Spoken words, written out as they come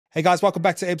Hey guys, welcome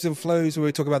back to Ebbs Flows, where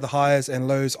we talk about the highs and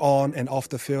lows on and off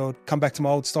the field. Come back to my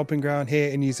old stomping ground here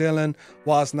in New Zealand,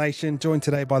 Wise Nation, joined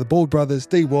today by the Bald Brothers,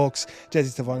 D Walks,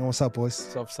 Jazzy Tevaga. What's up, boys?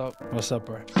 What's up? What's up,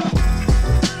 bro?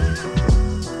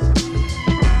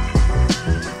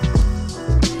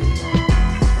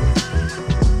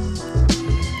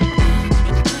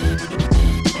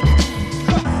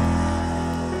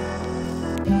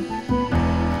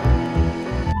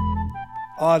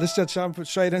 Oh, this just jumped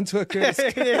straight into it. Curtis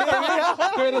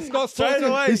Scott's Straight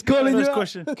away. He's calling you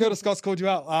question. out. Curtis Scott's called you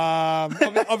out.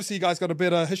 Obviously, you guys got a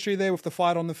bit of history there with the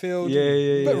fight on the field.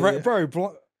 Yeah.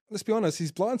 Bro, let's be honest,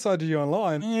 he's blindsided you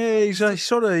online. Yeah,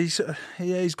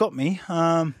 he's got me.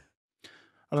 I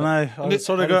don't know.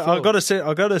 I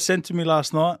got it sent to me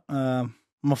last night. I'm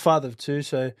a father of two,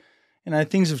 so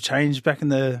things have changed back in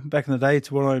the day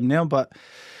to what I am now. But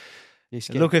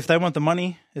look, if they want the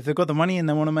money, if they've got the money and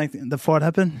they want to make the fight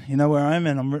happen, you know where I am,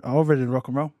 and I'm ready to rock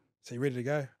and roll. So you're ready to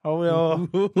go?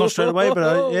 Oh, not straight away,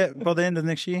 but by the end of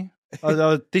next year,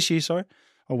 this year, sorry,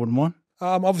 I wouldn't mind.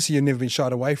 Obviously, you've never been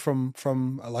shied away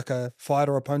from like a fight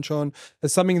or a punch on.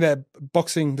 It's something that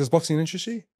does boxing interest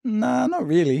you? Nah, not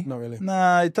really. Not really.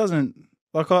 Nah, it doesn't.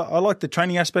 Like I like the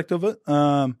training aspect of it.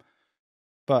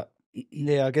 But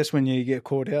yeah, I guess when you get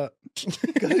caught out,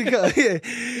 you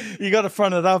got to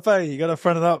front it up, You got to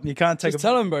front it up. You can't take. Just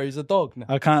tell him, bro. He's a dog now.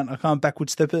 I can't backward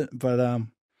step it. But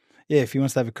yeah, if he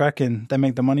wants to have a crack and they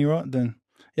make the money right, then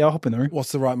yeah, I'll hop in the ring.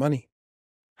 What's the right money?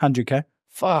 100K.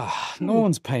 Fuck, no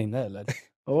one's paying that, lad.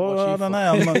 Oh, I don't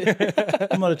know.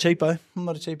 I'm not a cheapo.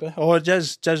 Oh,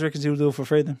 Jazz reckons he'll do it for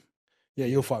free then. Yeah,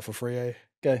 you'll fight for free, eh?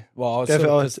 Go. Well,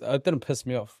 it didn't piss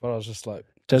me off, but I was just like,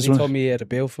 Jazz he told me he had a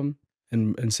bail for him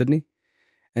in Sydney,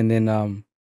 and then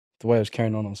the way I was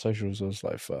carrying on socials, I was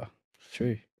like, fuck,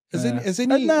 true. Is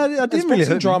any I didn't really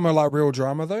boxing drama like real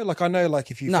drama though? Like I know,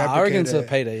 like if you I reckon it's a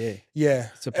payday. Yeah,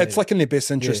 it's like in their best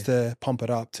interest to pump it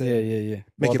up to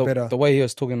make it better. The way he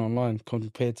was talking online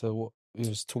compared to what he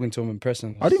was talking to him in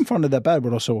person, I didn't find it that bad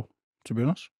what I saw, to be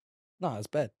honest. No, it's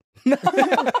bad.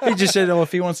 He just said, "Oh,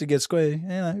 if he wants to get square,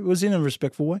 it was in a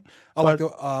respectful way." I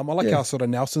like how sort of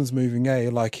Nelson's moving, eh?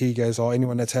 Like he goes, "Oh,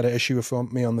 anyone that's had an issue with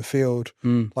me on the field,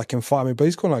 like can fight me." But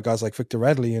he's calling out guys like Victor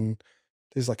Radley, and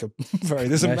there's like a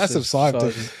massive side to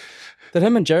him. Did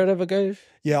him and Jared ever go?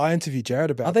 Yeah, I interviewed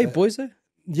Jared about. Are they that. boys though?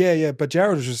 Yeah, but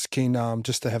Jared was just keen,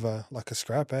 just to have a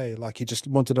scrap, eh? Like he just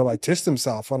wanted to like test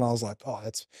himself, and I was like, "Oh,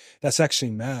 that's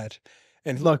actually mad."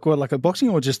 And like what, like a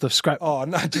boxing or just a scrap? Oh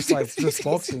no, just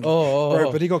boxing.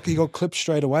 Bro, but he got clipped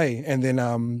straight away, and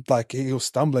then like he was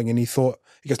stumbling, and he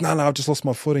goes, no, I've just lost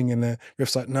my footing, and the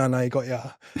ref's like, no, you got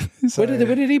ya. So,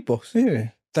 where did he box?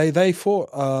 Yeah, they fought.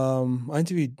 I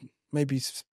interviewed maybe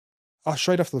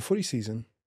straight after the footy season.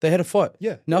 They had a fight.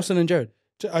 Yeah, Nelson and Jared.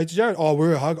 Jared. Oh,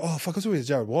 we're a hug. Oh, fuck! I was with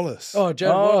Jared Wallace. Oh,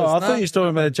 Jared Wallace. I thought you were talking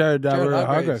about Jared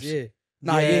Hargraves. Yeah.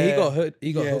 He got hurt.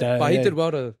 He got hurt, but he did well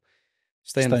to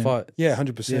stay in the fight. Yeah,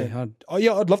 100%.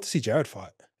 Yeah, I'd love to see Jared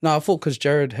fight. No, I thought because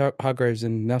Jared Hargraves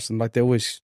and Nelson, like they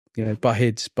always, butt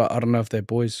heads. But I don't know if they're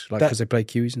boys, like because they play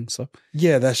Kiwis and stuff.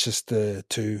 Yeah, that's just the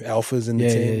two alphas in the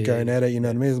team going at it. You know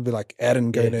what I mean? It'll be like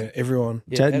Adam going at everyone.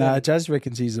 Yeah, Jazz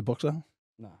reckons he's a boxer.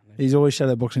 No. He's always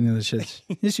shadow boxing in the sheds.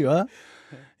 Yes, you are.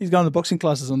 He's going to boxing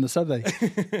classes on the Saturday.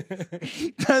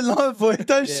 Don't lie, boy.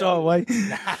 Don't shy away.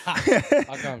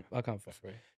 I can't fight for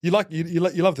it. You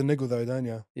love the niggle though, don't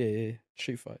you? Yeah.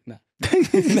 Street fight. Nah.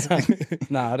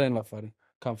 Nah, I don't like fighting.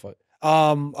 Can't fight.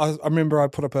 I remember I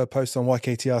put up a post on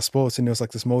YKTR Sports, and there was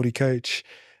like this Māori coach,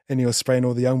 and he was spraying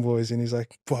all the young boys, and he's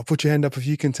like, "Boy, put your hand up if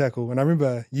you can tackle." And I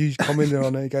remember you commented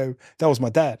on it, you go, "That was my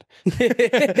dad."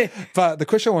 But the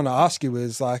question I want to ask you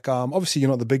is like, obviously you're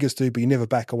not the biggest dude, but you never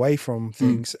back away from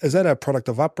things. Is that a product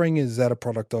of upbringing? Is that a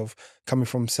product of coming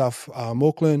from South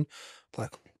Auckland?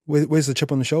 Like, where's the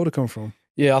chip on the shoulder come from?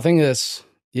 Yeah, I think that's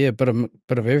a bit of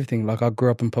everything. Like I grew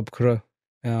up in Papakura.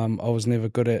 I was never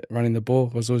good at running the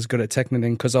ball. I was always good at tackling,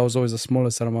 and because I was always the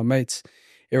smallest out of my mates,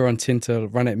 everyone tend to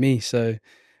run at me. So,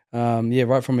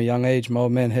 right from a young age, my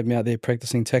old man had me out there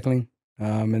practicing tackling,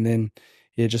 and then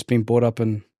just being brought up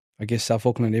in, I guess, South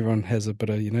Auckland. Everyone has a bit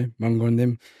of mungo in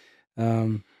them.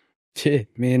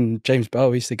 Me and James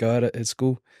Bell, we used to go out at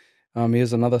school. He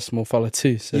was another small fella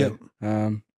too. So,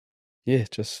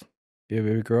 just where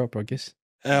we grew up, I guess.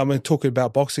 Talking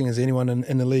about boxing, is there anyone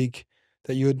in the league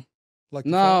that you would like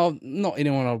to fight? Not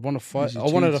anyone I'd want to fight. I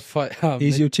wanted to fight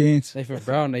Here's your chance. Nathan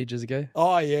Brown ages ago.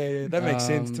 Oh, yeah. That makes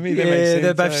sense. To me, that makes makes sense.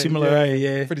 They're both similar,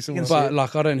 yeah. Pretty similar. But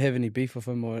like, I don't have any beef with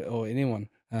him or anyone.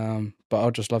 But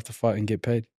I'd just love to fight and get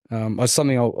paid. It's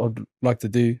something I'd like to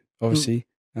do, obviously,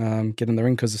 get in the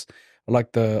ring, because I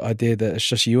like the idea that it's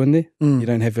just you in there. You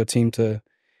don't have your team to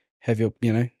have your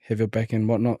back and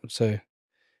whatnot. So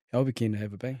I'll be keen to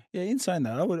have a bang. Yeah, in saying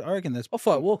that, I reckon that's. I'll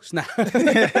fight walks now. In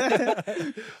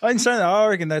saying that, I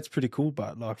reckon that's pretty cool.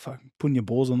 But like, putting your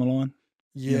balls on the line,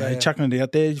 chucking it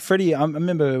out there. Freddie, I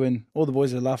remember when all the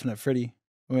boys were laughing at Freddie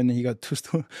when he got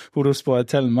pulled off by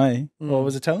Talon May. Or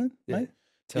was it Talon? Yeah. Mate?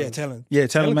 Talon. Yeah,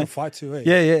 Talon May. Can fight too, eh?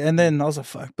 Yeah. And then I was like,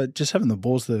 fuck. But just having the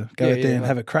balls to go out there and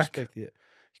have a crack, you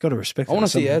got to respect. I want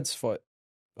to see Edd's fight.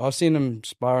 I've seen him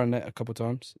spar on that a couple of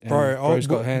times. Bro's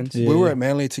got hands. We were at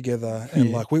Manly together,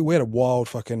 and like we had a wild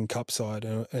fucking cup side,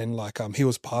 and like he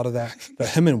was part of that. But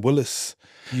him and Willis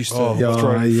used to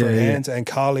throw hands, and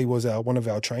Carly was one of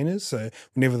our trainers. So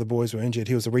whenever the boys were injured,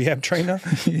 he was a rehab trainer,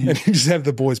 and he just have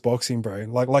the boys boxing, bro.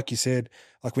 Like you said,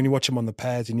 like when you watch him on the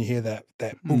pads and you hear that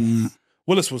boom,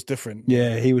 Willis was different.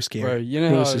 Yeah, he was scary. Bro, you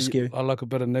know Willis how is scary. I like a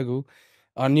bit of niggle.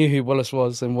 I knew who Willis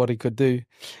was and what he could do,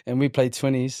 and we played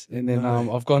 20s. And then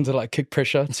I've gone to like kick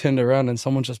pressure, turned around, and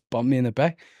someone just bumped me in the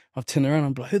back. I've turned around,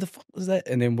 I'm like, "Who the fuck was that?"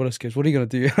 And then Willis goes, "What are you gonna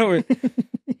do?" I went,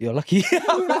 "You're lucky."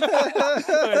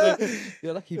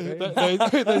 You're lucky, bro.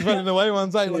 Those running away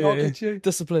ones, eh? Like, I'll get you.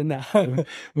 Discipline now.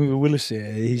 Willis,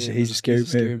 he's a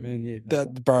scary man. Yeah.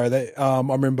 I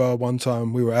remember one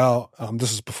time we were out.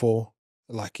 This was before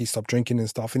like he stopped drinking and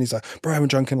stuff, and he's like, "Bro, I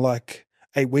haven't drunk in like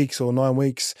 8 weeks or 9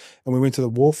 weeks," and we went to the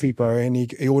Wharfie, bro, and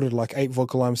he ordered like 8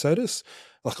 vodka lime sodas.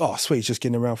 Like, oh, sweet, he's just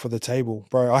getting around for the table.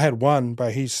 Bro, I had one, bro,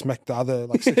 he smacked the other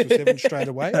like 6 or 7 straight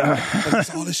away. And he's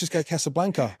like, "Oh, let's just go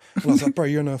Casablanca." And I was like, "Bro,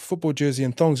 you're in a football jersey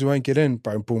and thongs, you won't get in."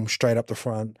 Bro, boom, straight up the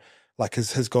front. Like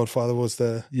his godfather was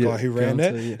the guy who ran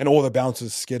it, and all the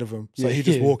bouncers scared of him. So he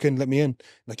just walk in, let me in.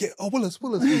 Like, oh, Willis.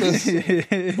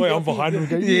 Boy, I'm behind him.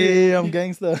 Going, I'm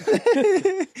gangster.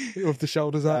 With the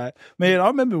shoulders up. Man, I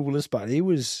remember Willis, but he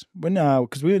was,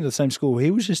 because we were in the same school, he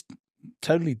was just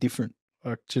totally different.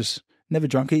 Like, just never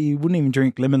drunk it. He wouldn't even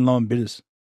drink lemon lime bitters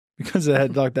because they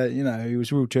had like that, he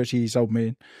was real churchy, his old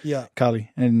man,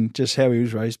 Carly, and just how he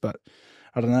was raised. But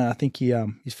I don't know, I think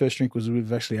his first drink was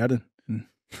with Ashley Adden.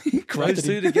 Those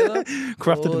two together?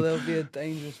 Corrupted him. That'll be a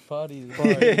dangerous party.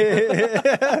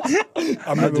 I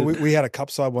remember we had a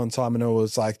cup side one time, and it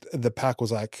was like the pack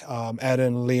was like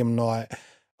Adam, Liam Knight,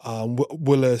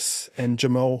 Willis, and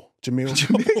Jamil. I was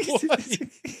like,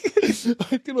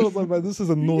 man, this is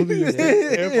the naughtiest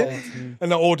thing ever.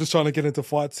 And they're all just trying to get into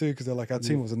fight too, because they're like, our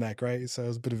team wasn't that great, so it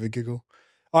was a bit of a giggle.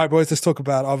 All right, boys, let's talk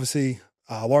about obviously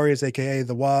Warriors, aka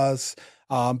the Wars.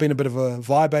 Been a bit of a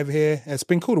vibe over here. It's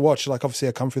been cool to watch. Like, obviously,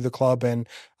 I come through the club, and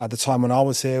at the time when I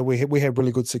was here, we had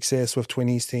really good success with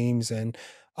 20s teams, and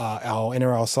our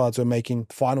NRL sides were making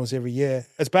finals every year.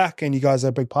 It's back, and you guys are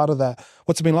a big part of that.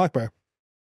 What's it been like, bro?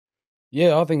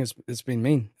 Yeah, I think it's been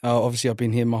mean. Obviously, I've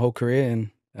been here my whole career, and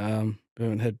we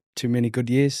haven't had too many good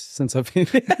years since I've been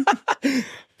here.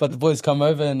 But the boys come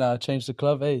over and change the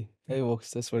club. Hey,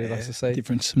 Walks, that's what he likes to say.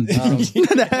 Difference. But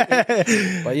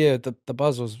yeah, the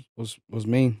buzz was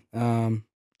mean.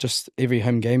 Just every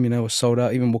home game, was sold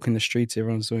out. Even walking the streets,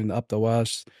 everyone's doing the up the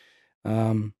wires.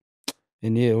 And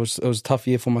yeah, it was a tough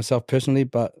year for myself personally,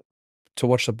 but to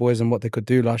watch the boys and what they could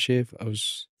do last year, it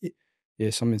was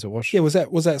something to watch. Yeah, was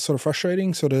that sort of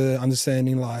frustrating? Sort of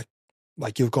understanding like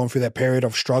you've gone through that period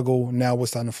of struggle, now we're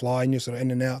starting to fly, and you're sort of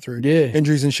in and out through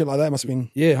injuries and shit like that. Must have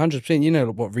been 100%. You know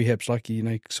what rehab's like.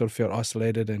 You sort of felt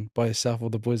isolated and by yourself.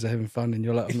 All the boys are having fun, and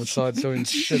you're like on the side doing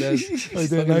shit as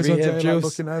rehab drills.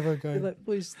 Looking over, going, like,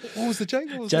 boys, what was the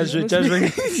jangle? Jazz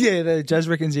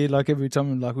reckons he, like, every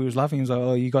time like we was laughing, he was like,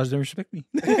 "Oh, you guys don't respect me.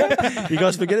 You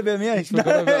guys forget about me."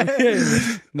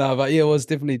 No, but yeah, it was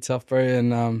definitely tough, bro.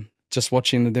 And just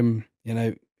watching them,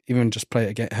 even just play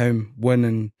it at home, win,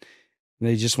 and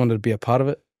they just wanted to be a part of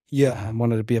it. Yeah,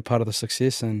 wanted to be a part of the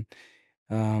success, and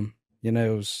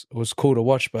it was cool to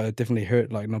watch, but it definitely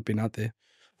hurt, like, not being out there.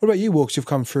 What about you, Walks? You've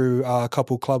come through a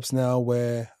couple clubs now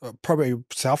where probably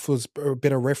South was a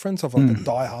better reference of like a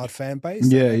die-hard fan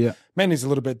base. Yeah. Manly's a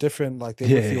little bit different, like they're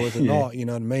with you or they're not, you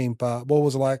know what I mean? But what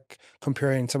was it like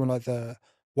comparing someone like the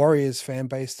Warriors fan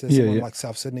base to someone like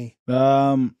South Sydney?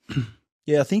 I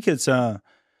think it's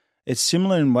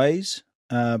similar in ways.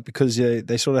 Because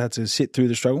they sort of had to sit through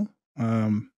the struggle,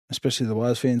 especially the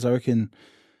Wires fans. I reckon,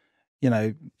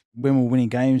 when we were winning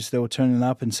games, they were turning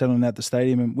up and selling out the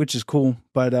stadium, which is cool.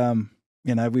 But we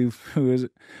were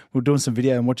doing some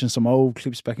video and watching some old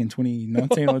clips back in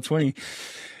 2019 or 20,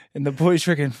 and the boys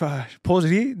reckon, pause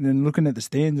it here, and then looking at the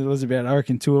stands, it was about, I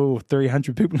reckon, 200 or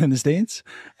 300 people in the stands.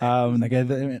 And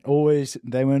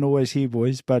they weren't always here,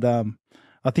 boys, but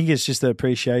I think it's just the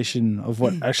appreciation of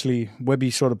what Ashley Webby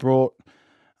sort of brought.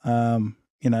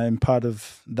 And part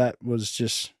of that was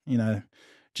just,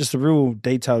 just a real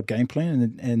detailed game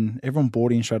plan, and everyone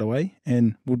bought in straight away.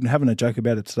 And we're having a joke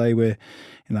about it today where,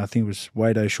 I think it was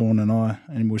Wado, Sean and I,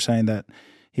 and we're saying that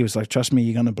he was like, trust me,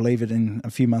 you're going to believe it in a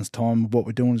few months' time, what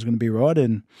we're doing is going to be right.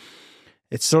 And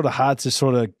it's sort of hard to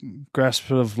sort of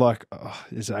grasp of like,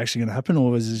 is it actually going to happen,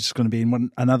 or is it just going to be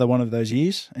in another one of those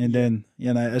years? And then,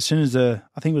 as soon as I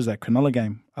think it was that Cronulla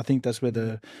game, I think that's where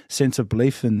the sense of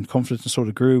belief and confidence sort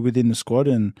of grew within the squad.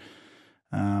 And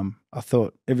I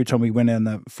thought every time we went out on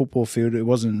the football field, it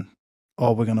wasn't,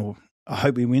 I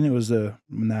hope we win. It was we're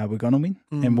going to win.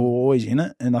 And we're always in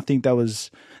it. And I think that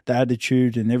was the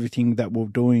attitude and everything that we're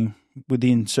doing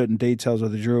within certain details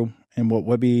of the drill. And what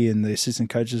Webby and the assistant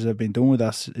coaches have been doing with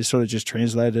us is sort of just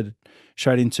translated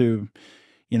straight into,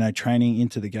 training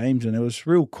into the games. And it was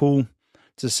real cool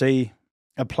to see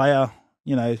a player,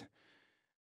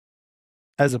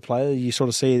 as a player, you sort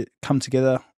of see it come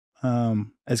together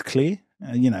as clear.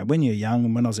 When you're young,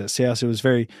 and when I was at South, I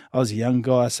was a young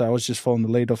guy, so I was just following the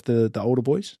lead off the older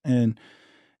boys and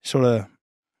sort of,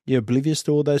 oblivious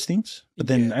to all those things. But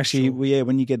then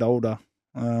when you get older,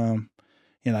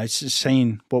 it's just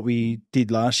seeing what we did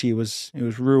last year was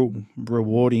real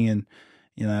rewarding, and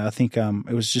I think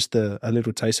it was just a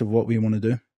little taste of what we want to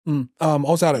do. I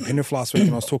was out at Penrith last week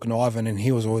and I was talking to Ivan, and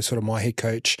he was always sort of my head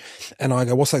coach. And I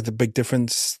go, what's like the big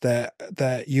difference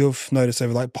that you've noticed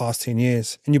over like past 10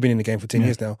 years? And you've been in the game for 10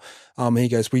 years now. And he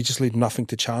goes, we just leave nothing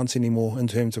to chance anymore in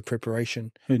terms of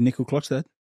preparation. Who nickel clocks that?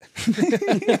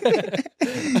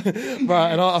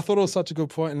 Right, and I thought it was such a good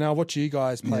point. And now watch you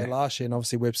guys play last year, and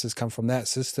obviously Webster's come from that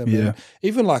system. Yeah. And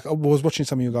even like I was watching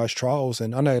some of you guys' trials,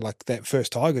 and I know like that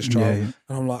first Tigers trial, and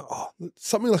I'm like,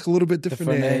 something like a little bit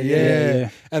different there. Yeah.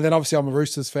 And then obviously I'm a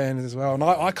Roosters fan as well, and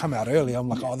I come out early. I'm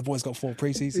like, the boys got 4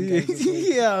 preseason games.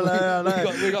 I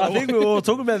know. I think we were all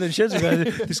talking about the sheds ago.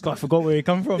 This guy forgot where he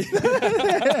come from.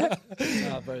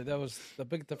 Bro, that was the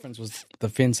big difference was the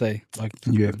fence, eh? Like,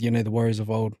 the Warriors of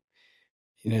old.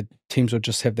 Teams would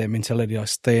just have that mentality, like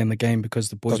stay in the game because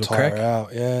the boys will crack.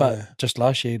 Out, yeah. But just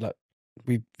last year, like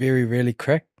we very rarely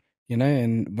cracked,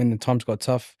 and when the times got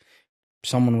tough,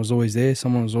 someone was always there,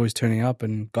 someone was always turning up,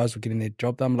 and guys were getting their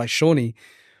job done. Like Shawnee,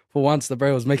 for once, the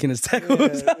bro was making his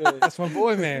tackles. Yeah, that's my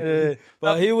boy, man. Yeah.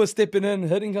 But he was stepping in,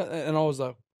 hitting, and I was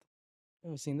like,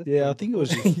 I've seen this. Yeah, I think it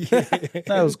was. It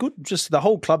was good. Just the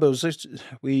whole club. It was just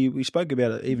we spoke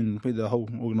about it even with the whole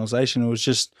organisation. It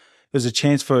was a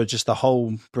chance for just a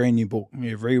whole brand new book.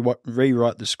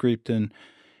 Rewrite the script, and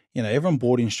everyone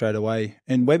bought in straight away.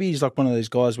 And Webby's like one of those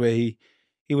guys where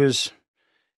he's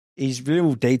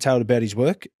real detailed about his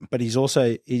work, but he's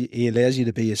also he allows you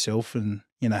to be yourself and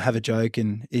have a joke,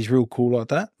 and he's real cool like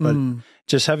that. But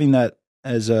just having that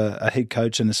as a head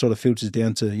coach, and it sort of filters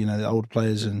down to the older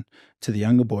players and to the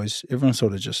younger boys, everyone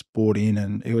sort of just bought in,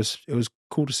 and it was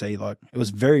cool to see. Like, it was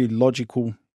very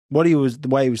logical. The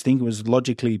way he was thinking was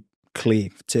logically clear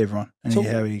to everyone, and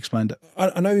how he explained it.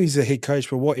 I know he's a head coach,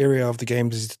 but what area of the game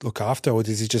does he look after, or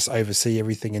does he just oversee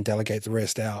everything and delegate the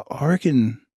rest out? I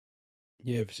reckon.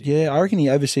 I reckon he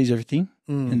oversees everything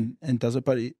and does it.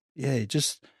 But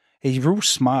he's real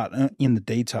smart in the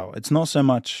detail. It's not so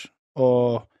much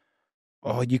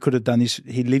you could have done this.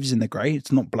 He lives in the grey.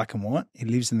 It's not black and white. He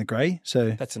lives in the grey.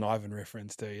 So that's an Ivan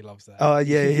reference too. He loves that. Oh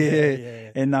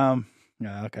yeah. And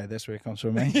okay, that's where it comes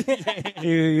from, man.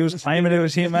 he was claiming it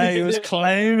was him, mate. He was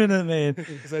claiming it, man.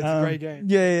 So it's a great game.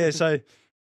 Yeah. So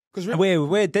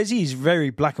where Desi is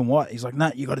very black and white. He's like,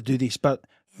 nah, you got to do this. But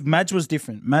Madge was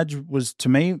different. Madge was, to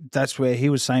me, that's where he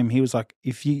was saying, he was like,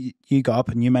 if you go up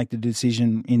and you make the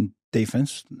decision in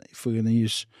defense, if we're going to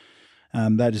use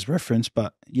that as reference,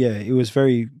 but it was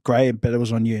very grey, but it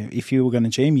was on you. If you were going to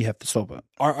GM, you have to stop it.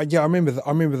 I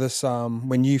remember this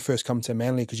when you first come to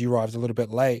Manly, because you arrived a little bit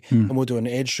late, and we were doing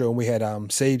an edge drill, and we had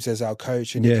Siebes as our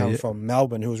coach, and he come from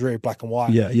Melbourne, who was very black and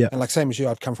white. And like same as you,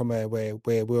 I'd come from where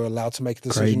we were allowed to make a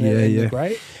decision in the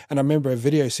grey. And I remember a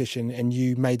video session, and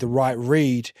you made the right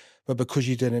read, but because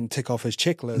you didn't tick off his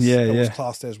checklist, it was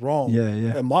classed as wrong.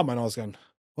 In my mind, I was going,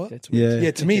 what?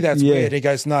 To me that's weird. He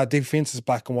goes, no, defense is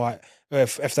black and white.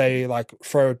 If they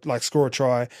score a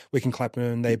try, we can clap them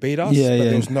and they beat us. But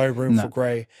there was no room for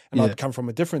grey, and I'd come from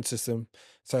a different system,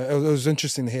 so it was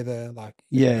interesting to hear the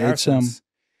it's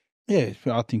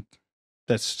I think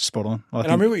that's spot on. I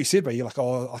remember what you said, but you're like,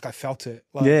 I felt it.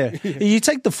 You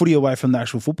take the footy away from the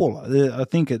actual footballer. I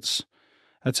think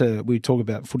we talk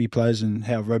about footy players and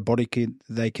how robotic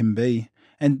they can be.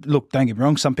 And look, don't get me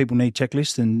wrong, some people need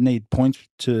checklists and need points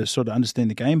to sort of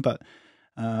understand the game, but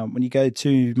when you go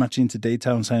too much into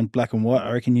detail and saying black and white,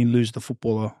 I reckon you lose the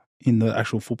footballer in the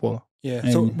actual footballer. Yeah.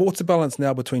 And So what's the balance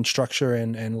now between structure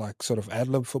and like sort of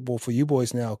ad-lib football for you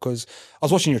boys now? Because I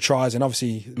was watching your tries and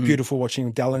obviously beautiful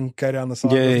watching Dallin go down the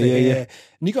side with the hair.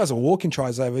 And you guys are walking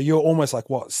tries over. You're almost like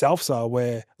what Souths are,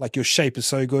 where like your shape is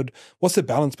so good. What's the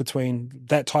balance between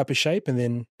that type of shape and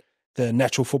then the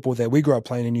natural football that we grew up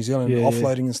playing in New Zealand,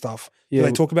 offloading and stuff? Do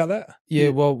they talk about that? Yeah,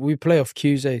 well, we play off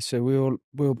cues, so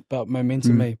we're about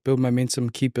momentum, build momentum,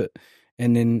 keep it.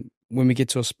 And then when we get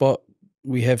to a spot,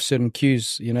 we have certain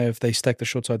cues, if they stack the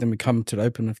short side, then we come to the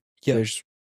open. If they're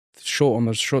short on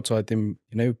the short side, then,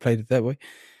 we played it that way.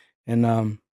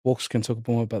 And Walks can talk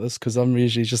more about this because I'm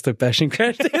usually just a bashing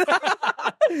crash.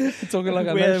 Talking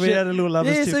like we had a little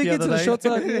lovers tip the other day. Short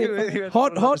side,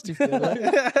 hot.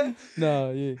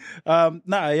 No,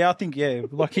 I think,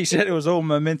 like he said, it was all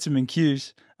momentum and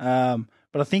cues. But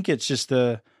I think it's just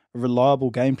a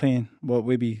reliable game plan, what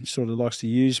Webby sort of likes to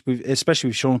use, especially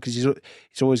with Sean, because he's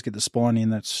always get the spine in.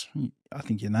 That's, I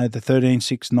think, the 13,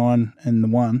 6, 9, and the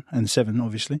 1, and 7,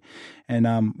 obviously.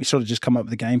 And we sort of just come up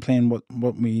with a game plan, what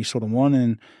we sort of want.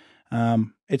 And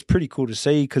it's pretty cool to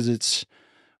see because it's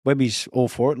Webby's all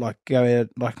for it, like go out,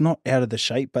 like not out of the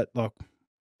shape, but like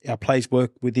our plays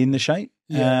work within the shape.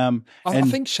 Yeah. I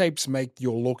think shapes make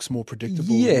your looks more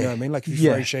predictable. Yeah. You know what I mean? Like if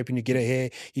you throw shape and you get a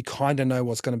hair, you kind of know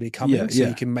what's going to be coming, so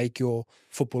you can make your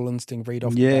football instinct read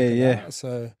off the back of that.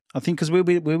 So I think because we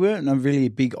weren't a really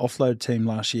big offload team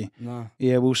last year. No.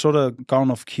 Yeah, we were sort of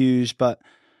going off cues, but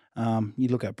you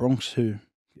look at Bronx who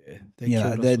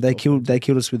they killed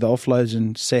us with the offloads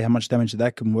and see how much damage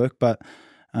that can work. But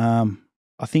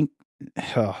I think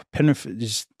Penrith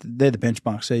they're the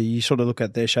benchmark. So you sort of look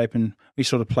at their shape and we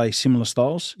sort of play similar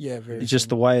styles. Yeah, very. It's just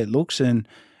the way it looks, and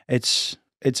it's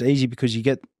easy because you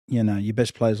get your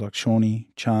best players like Shawnee,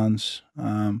 Chance,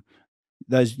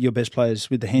 those your best players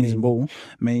with the hands and ball.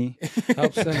 Me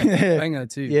helps them. Banger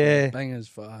too. Yeah, Bangers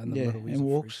for in the middle. And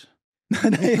Walks.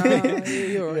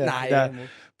 You're right.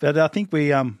 But I think we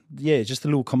just the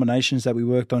little combinations that we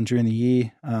worked on during the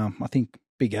year. I think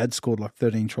Big Ad scored like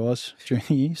 13 tries during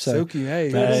the year. So Silky,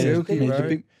 hey. Silky,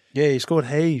 bro. He scored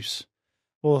heaps.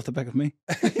 All off the back of me.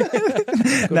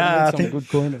 I think good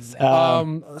pointers.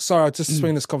 Sorry, I'll just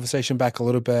swing this conversation back a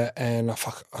little bit, and I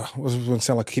was going to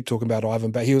sound like I keep talking about Ivan,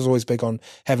 but he was always big on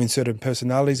having certain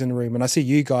personalities in the room. And I see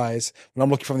you guys, when I'm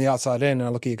looking from the outside in, and I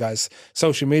look at you guys,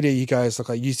 social media, you guys look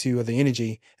like you two are the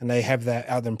energy, and they have that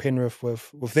out in Penrith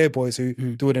with their boys who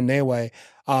do it in their way.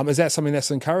 Is that something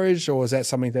that's encouraged, or is that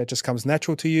something that just comes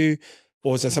natural to you,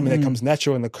 or is that something that comes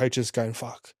natural and the coaches going,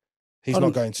 fuck, he's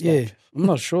not going to stop? Yeah, I'm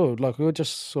not sure. Like, it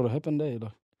just sort of happened there.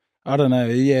 Like, I don't know.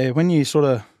 Yeah, when you we sort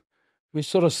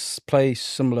of play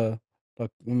similar. Like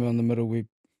when we're in the middle, we're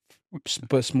a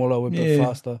bit smaller, we're a bit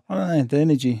faster. I don't know, the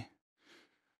energy.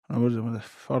 I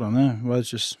don't know. Well, it's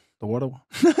just the water.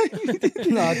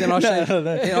 No, then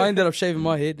I ended up shaving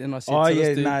my head, and I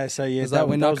said,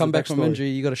 when I come back from injury,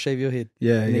 you got to shave your head.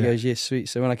 Yeah, and he goes, yes, sweet.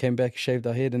 So when I came back, he shaved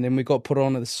our head, and then we got put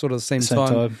on at sort of the same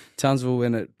time, Townsville,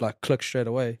 and it like clicked straight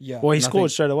away. Yeah. Well, he scored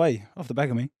straight away off the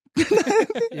back of me.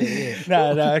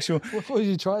 No, actually. What did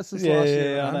you try this last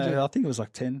year? I think it was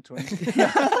like 10, 20.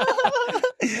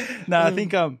 I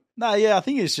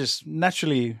think it's just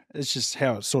naturally, it's just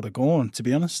how it's sort of gone, to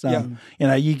be honest.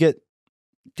 You get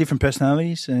different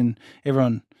personalities and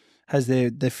everyone has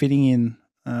their fitting in,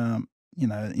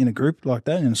 in a group like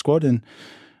that, in a squad. And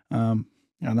I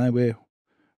know we're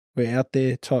out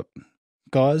there type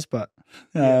guys, but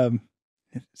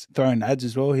throwing ads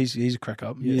as well. He's a crack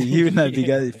up. Yeah. You know, big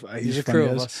ad. He's a crew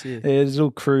of us. Yeah, there's a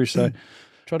little crew. So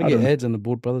try to get ads on the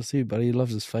board brothers too, but he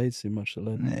loves his fades too much.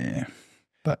 Yeah,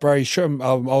 but bro,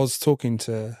 I was talking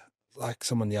to like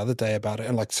someone the other day about it,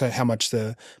 and like, so how much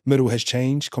the middle has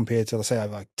changed compared to, let's say,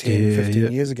 like 10,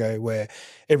 15 years ago, where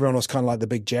everyone was kind of like the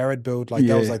big Jared build. Like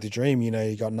that was like the dream, you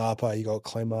got Napa, you got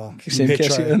Clemmer, Cam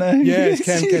Cassiano. Yeah, it's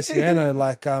Cam Cassiano.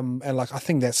 Like, and like, I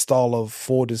think that style of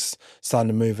forward is starting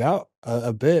to move out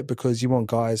a bit, because you want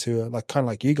guys who are like kind of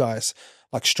like you guys,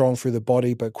 like strong through the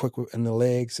body, but quick in the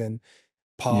legs and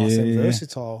pass and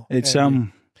versatile. It's,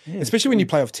 especially when you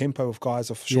play off tempo with guys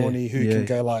off Shawnee who can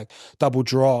go like double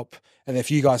drop, and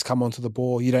if you guys come onto the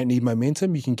ball, you don't need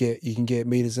momentum. You can get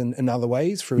meters in other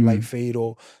ways through late feed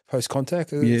or post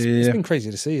contact. It's been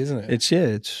crazy to see, isn't it?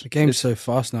 The game's so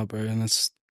fast now, bro, and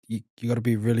it's you got to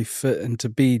be really fit, and to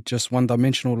be just one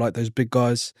dimensional like those big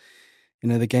guys.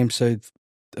 The game's so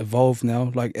evolved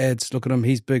now. Like Eds, look at him,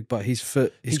 he's big, but he's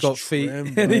fit. He's got feet,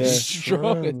 and he's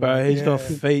strong. Bro, he's got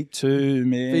feet too,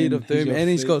 man. Feet of doom, and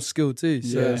he's got skill too.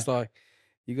 So it's like,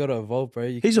 you got to evolve,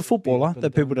 bro. He's a footballer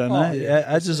that people don't know.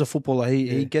 Eds is a footballer.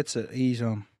 He gets it. He's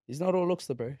not all looks,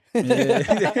 though, bro.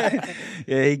 Yeah,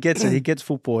 he gets it. He gets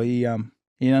football. He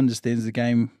He understands the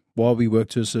game while we work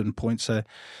to a certain point. So,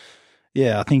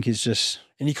 yeah, I think it's just...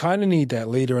 And you kind of need that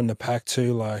leader in the pack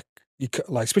too, like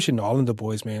especially in the Islander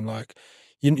boys, man. Like,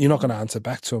 you're not going to answer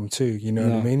back to him too. You know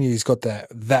what I mean? He's got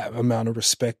that amount of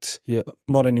respect,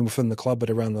 not only within the club but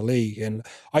around the league. And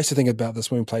I used to think about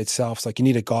this when we played Souths. Like, you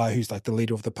need a guy who's like the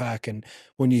leader of the pack. And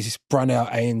when you run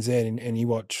out ANZ and you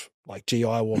watch like GI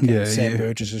walk in, Sam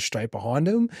Burgess is straight behind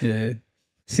him. Yeah.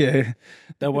 Yeah,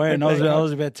 don't worry. And I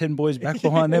was about 10 boys back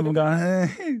behind them. I'm going,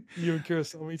 hey. You and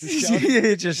Chris, I mean,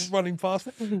 just running past.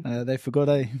 They forgot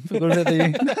about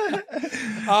the.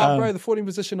 Bro, the 14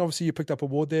 position. Obviously, you picked up a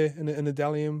award there in the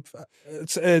Dalian.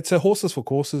 It's a horses for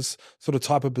courses sort of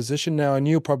type of position now. And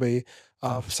you'll probably,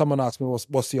 someone asked me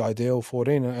what's the ideal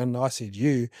 14, and I said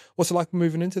you. What's it like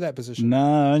moving into that position?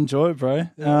 No, I enjoy it, bro.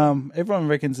 Yeah. Everyone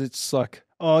reckons it's like,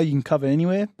 oh, you can cover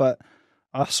anywhere, but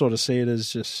I sort of see it as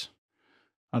just.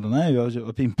 I don't know.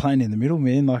 I've been playing in the middle,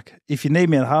 man. Like, if you need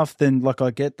me at half, then like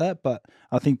I get that. But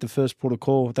I think the first port of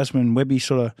call, that's when Webby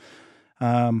sort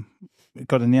of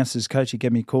got announced as coach. He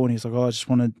gave me a call and he's like, "Oh,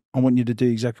 I want you to do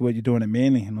exactly what you're doing at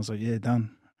Manly." And I was like, "Yeah,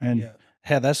 done." And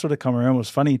how that sort of come around was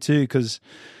funny too, because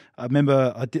I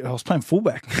remember I was playing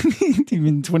fullback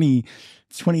in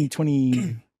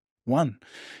 2021, and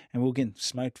we were getting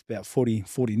smoked about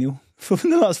 40-0 for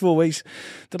the last 4 weeks.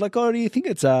 They're like, "Oh, do you think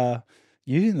it's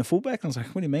you in the fullback?" And I was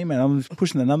like, "What do you mean, man? I'm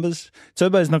pushing the numbers.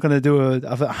 Turbo's not going to do a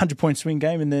 100-point swing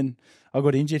game." And then I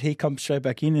got injured. He comes straight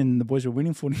back in, and the boys were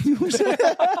winning 40-0.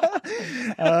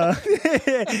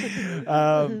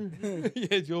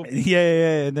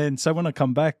 Yeah. And then so when I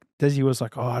come back, Desi was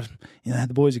like, "Oh,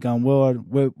 the boys are going, well,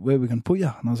 where are we going to put you?"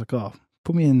 And I was like, "Oh,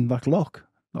 put me in like lock.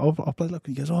 I'll play lock."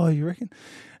 And he goes, "Oh, you reckon?"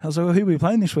 I was like, "Well, who are we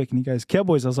playing this week?" And he goes,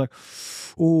 "Cowboys." I was like,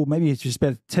 "Oh, maybe it's just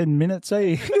about 10 minutes,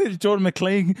 eh?" Jordan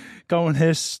McLean, Cohen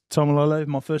Hess, Tomalolo,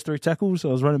 my first 3 tackles. I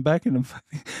was running back and I'm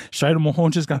straight on my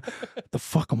haunches going, "What the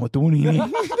fuck am I doing here?"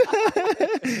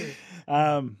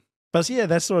 But yeah,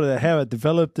 that's sort of how it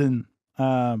developed. And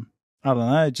I don't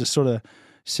know, just sort of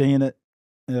seeing it.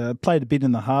 Played a bit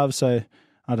in the halves, so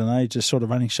I don't know, just sort of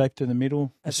running shape through the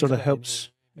middle. It sort of helps.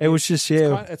 It was just,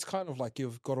 It's kind of like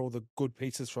you've got all the good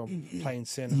pieces from playing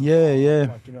centre. Yeah.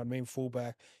 Like, you know what I mean?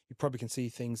 Fullback. You probably can see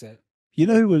things that... You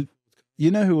know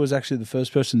who was actually the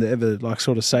first person to ever like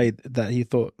sort of say that he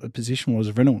thought a position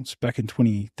was Reynolds back in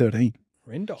 2013?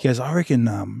 Reynolds? He goes, "I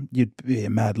reckon you'd be a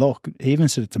mad lock." He even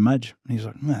said it to Madge. And he's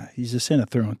like, "Nah, he's a centre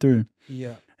through and through."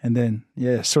 Yeah. And then,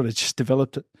 sort of just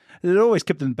developed it. It always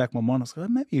kept in the back of my mind. I was like, "Oh,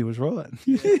 maybe he was right."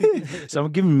 So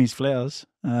I'm giving him his flowers,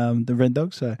 the Red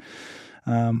Dog. So...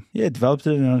 developed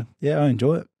it, and I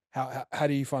enjoy it. How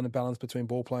do you find the balance between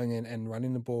ball playing and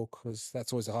running the ball? Because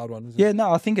that's always a hard one, isn't it? Yeah,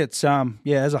 no, I think it's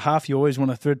as a half, you always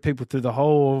want to thread people through the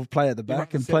hole or play at the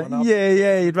back and play.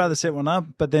 You'd rather set one up.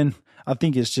 But then I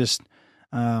think it's just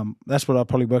that's what I'm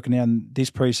probably working out in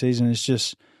this preseason is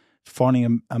just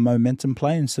finding a momentum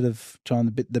play instead of trying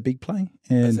the big play.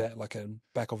 And is that like a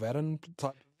back of Adam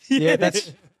type? Yeah,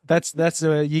 that's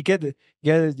you go.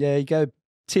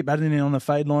 Tip Adding on the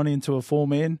fade line into a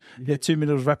 4-man. Yeah, 2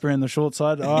 middles wrap around the short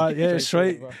side. All right, yeah,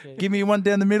 sweet. Give me one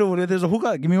down the middle. There's a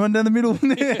hooker. Give me one down the middle.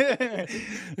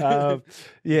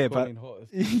 You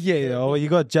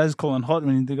got Jazz calling hot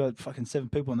when you got fucking 7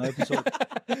 people in the open side.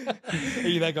 Are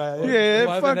you that guy? Yeah,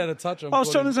 I haven't had a touch on. I was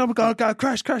trying to say, go,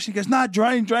 crash. He goes, "Nah,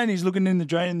 drain." He's looking in the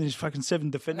drain and there's fucking 7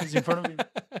 defenders in front of him.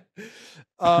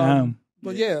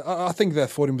 But I think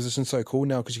that 14 position is so cool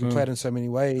now because you can play it in so many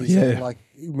ways. Yeah. And like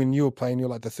when you were playing, you're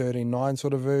like the 13-9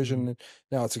 sort of version. And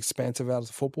now it's expansive out of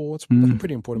the football. It's like a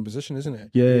pretty important position, isn't it?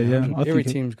 Yeah. Every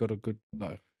team's got a good,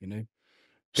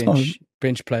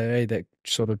 bench player that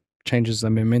sort of changes the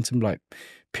momentum. Like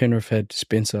Penrith had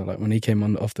Spencer, like when he came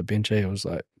off the bench, it was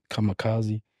like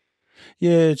kamikaze.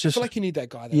 Yeah, it's just I feel like you need that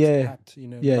guy that's tapped, I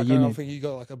don't think you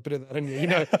got like a bit of that in you,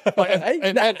 Like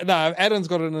Adam's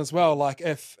got it as well. Like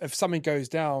if something goes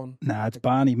down, it's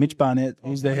Barney, Mitch Barnett.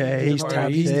 He's there. He's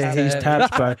tapped. He's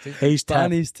tapped, bro. He's tapped.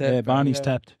 Barney's tapped. Yeah, Barney's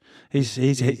tapped. He's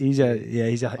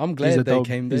a. I'm glad they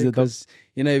came there because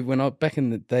when back in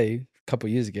the day, a couple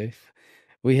of years ago,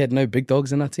 we had no big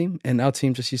dogs in our team, and our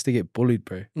team just used to get bullied,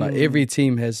 bro. Like every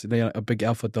team has a big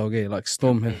alpha dog. Like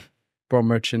Storm had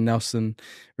Bromwich and Nelson,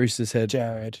 Roosters had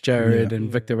Jared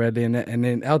and Victor Radley, and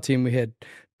then our team we had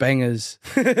Bangers.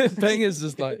 Bangers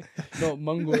is like not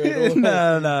mongrel at all.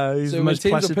 No. He's so when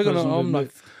teams are picking on, I'm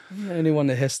like, I'm the only one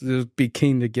that has to be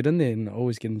keen to get in there and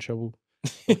always get in trouble.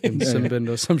 fucking Simbin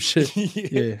or some shit.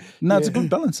 Yeah. No, it's a good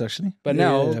balance, actually. But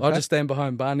now I'll just stand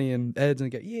behind Barney and Eds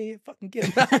and go, yeah, fucking get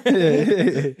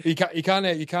him. You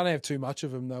can't have too much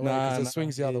of him though, because it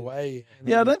swings the other way.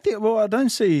 Yeah, I don't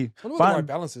see. I don't know what the right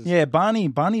balance is. Yeah,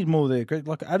 Barney's more there.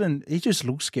 Like he just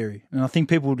looks scary, and I think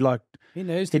people would like. He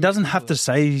knows. He doesn't have to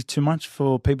say too much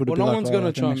for people to be no like. one's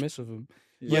gonna try and mess with him.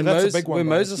 Yeah, that's a big one. When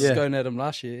Moses was going at him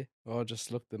last year, I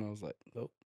just looked and I was like, oh,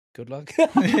 good luck.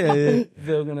 yeah.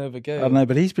 They're gonna have a go. I don't know,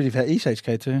 but he's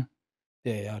HK too.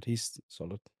 Yeah, he's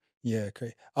solid. Yeah,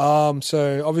 great.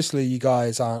 So obviously you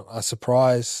guys aren't a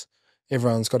surprise.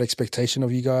 Everyone's got expectation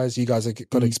of you guys. You guys have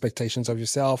got expectations of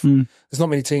yourself. There's not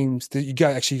many teams that you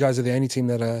guys are the only team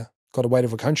that got a weight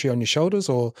of a country on your shoulders,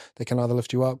 or they can either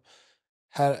lift you up.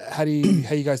 How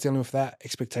you guys dealing with that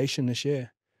expectation this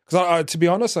year? Because to be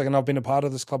honest, and I've been a part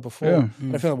of this club before,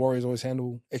 and I feel the Warriors always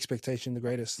handle expectation the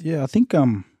greatest. Yeah, I think I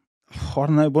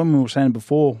don't know, when we were saying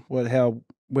before, how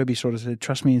Webby sort of said,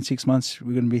 trust me, in 6 months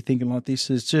we're going to be thinking like this.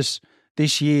 It's just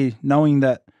this year, knowing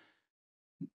that,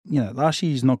 last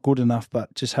year is not good enough,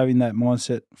 but just having that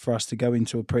mindset for us to go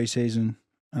into a preseason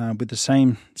with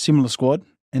the similar squad,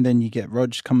 and then you get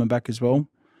Rog coming back as well,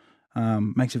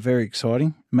 makes it very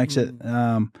exciting. Makes it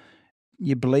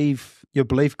your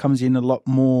belief comes in a lot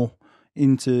more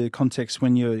into context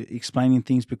when you're explaining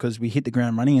things, because we hit the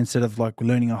ground running instead of like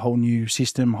learning a whole new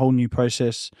system, whole new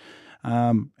process.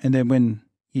 And then when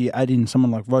you add in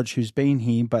someone like Rog, who's been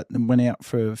here but went out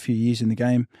for a few years in the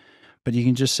game, but you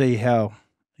can just see how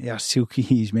silky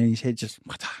he is, man. His head just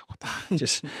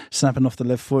snapping off the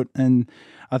left foot. And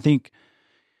I think,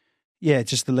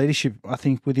 just the leadership, I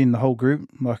think, within the whole group,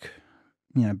 like,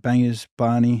 Bangers,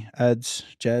 Barney, Ads,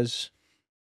 Jazz,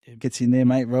 gets in there,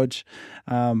 mate, Rog.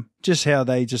 Just how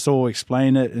they just all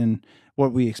explain it and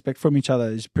what we expect from each other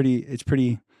is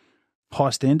pretty high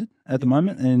standard at the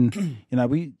moment. And,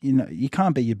 you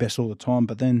can't be your best all the time,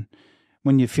 but then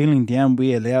when you're feeling down,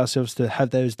 we allow ourselves to have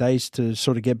those days to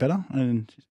sort of get better.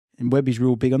 And Webby's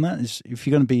real big on that, is if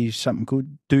you're going to be something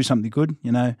good, do something good,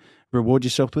 reward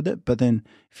yourself with it. But then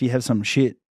if you have some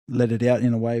shit, let it out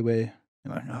in a way where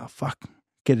you're like, oh, fuck,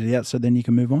 get it out so then you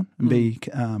can move on and be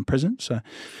present. So,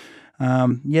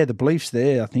 the belief's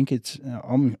there. I think it's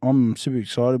I'm super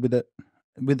excited with it,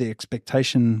 with the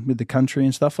expectation with the country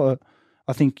and stuff. I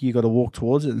think you got to walk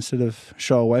towards it instead of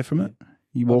shy away from it.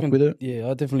 You walk with it. Yeah,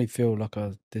 I definitely feel like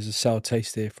there's a sour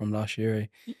taste there from last year.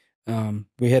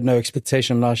 We had no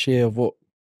expectation last year of what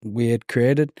we had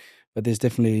created, but there's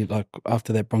definitely, like,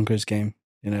 after that Broncos game,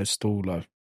 still, like,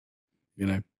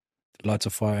 lights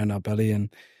of fire in our belly,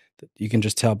 and you can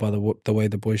just tell by the way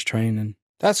the boys train. And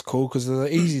that's cool, because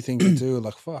the easy thing to do,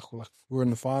 like, fuck, like, we're in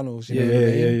the finals. You know what I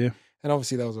mean? Yeah. And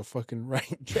obviously that was a fucking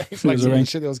ranked game. Like,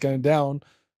 shit that was going down.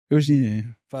 It was,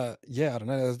 But I don't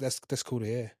know. That's cool to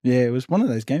hear. Yeah, it was one of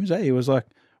those games. It was like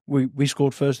we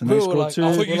scored first and they scored like, two.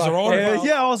 I thought you were on.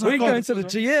 I was like, we're going to the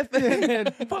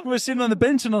GF. Fuck, we're sitting on the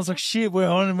bench and I was like, shit, we're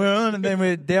on, and then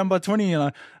we're down by 20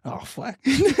 and oh fuck.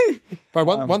 But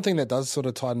one thing that does sort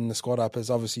of tighten the squad up is,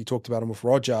 obviously you talked about him with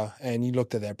Roger, and you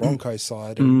looked at that Broncos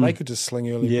side, and they could just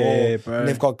sling early ball. Bro. And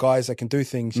they've got guys that can do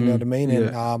things. You know what I mean?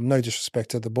 And no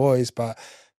disrespect to the boys, but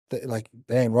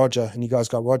they ain't Roger, and you guys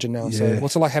got Roger now. So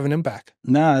what's it like having him back?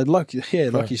 Nah, like you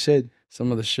said,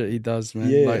 some of the shit he does,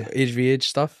 man, like edge v edge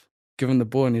stuff. Give him the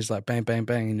ball and he's like bang, bang,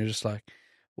 bang, and you're just like,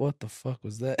 what the fuck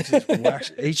was that?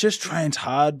 He just trains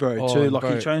hard, bro. Too, like,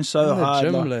 bro, he trains so hard.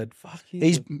 Gym like, lad. Fuck,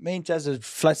 he's me and Jazz a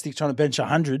flat stick trying to bench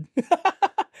 100.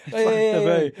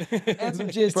 And some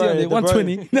GST on there,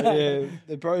 120.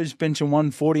 The bro's benching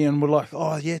 140, and we're like,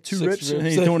 oh yeah, 2 reps. And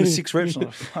he's doing 6 reps.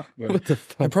 Like, fuck, bro. What the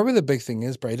fuck? And probably the big thing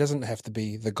is, bro, he doesn't have to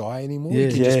be the guy anymore. He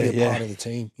can just be a part of the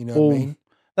team. You know what I mean?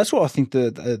 That's what I think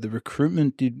the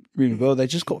recruitment did really well. They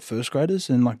just got first graders,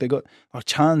 and like they got like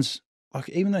Chan's. Like,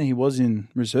 even though he was in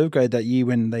reserve grade that year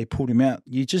when they pulled him out,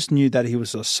 you just knew that he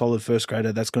was a solid first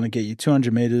grader that's going to get you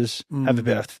 200 metres, have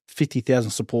about 50,000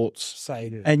 supports.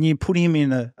 And you put him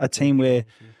in a team where,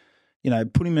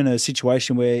 put him in a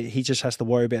situation where he just has to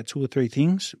worry about 2 or 3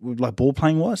 things, like ball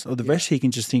playing wise, or the rest he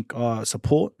can just think,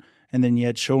 support. And then you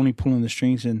had Shawnee pulling the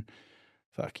strings, and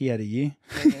fuck, he had a year.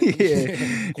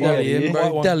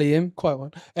 Quite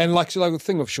one. And like the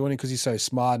thing with Shawnee, because he's so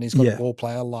smart and he's got a ball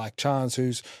player like Chance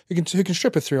who can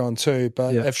strip a 3-on-2,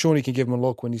 but if Shawnee can give him a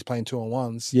look when he's playing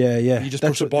 2-on-1s, you just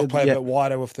push the ball play a bit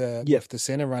wider with the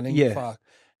centre running. Fuck.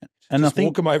 And just I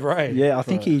think walk him over. I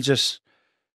think he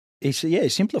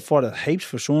simplified it heaps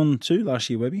for Sean too last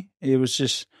year, Webby. It was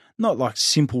just not like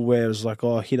simple where it was like,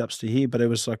 hit ups to here, but it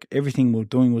was like everything we were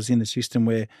doing was in the system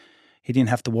where he didn't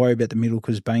have to worry about the middle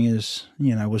because Bangers,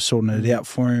 was sorting it out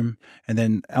for him. And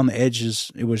then on the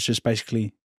edges, it was just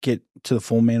basically get to the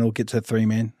 4-man or get to the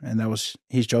 3-man, and that was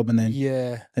his job. And then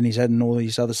then he's adding all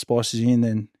these other spices in.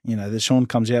 Then the Sean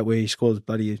comes out where he scores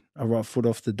bloody a right foot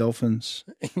off the Dolphins,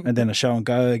 and then a show and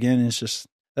go again. And it's just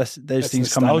those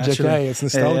things come out naturally. It's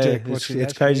nostalgic.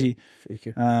 It's crazy.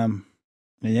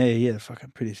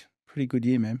 Fucking pretty good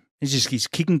year, man. It's just his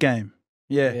kicking game.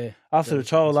 Yeah. After the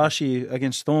trial last year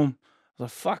against Storm, I was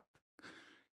like, fuck.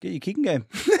 Get your kicking game.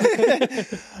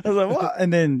 I was like, what?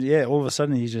 And then, all of a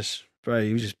sudden, he was just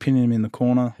pinning him in the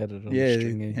corner. Had it on the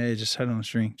string. Yeah, just had it on the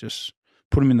string. Just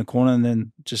put him in the corner and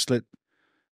then just let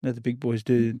the big boys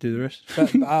do the rest.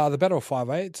 But, the Battle of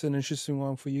 5'8's an interesting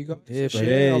one for you guys.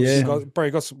 Yeah, you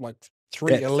got some, like,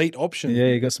 3 elite options. Yeah,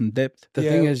 you got some depth. The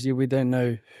thing is, we don't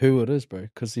know who it is, bro,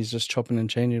 because he's just chopping and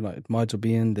changing. Like, Mides will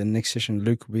be in, then next session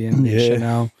Luke will be in,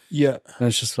 Chanel. Yeah. And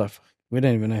it's just like, we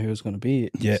don't even know who it's going to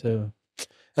be. Yeah. So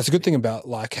that's a good thing about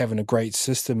like having a great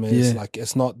system is like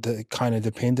it's not kind of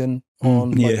dependent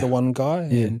on like the one guy.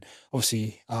 Yeah. And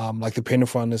obviously, like the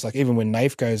Penrith one is like even when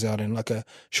Nath goes out and like a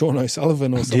Sean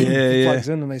O'Sullivan or something he plugs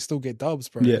in and they still get dubs,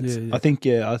 bro. I think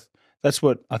that's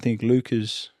what I think Luke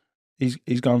is.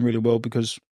 He's going really well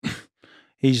because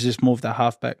he's just more of that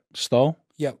halfback style.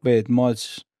 Yeah. Where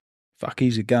Mides,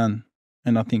 he's a gun,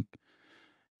 and I think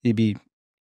he'd be,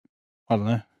 I don't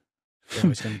know.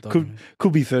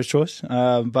 Could be first choice,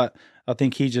 but I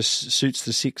think he just suits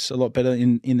the 6 a lot better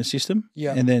in the system.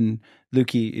 Yeah, and then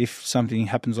Lukey, if something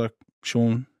happens like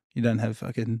Sean, you don't have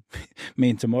fucking me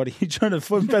and Tamati trying to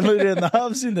foot battle it in the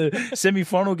halves in the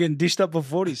semi-final, getting dished up for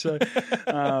 40. So,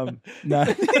 no.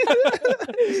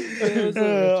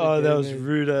 That was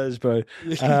rude as, bro.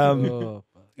 And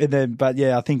then, but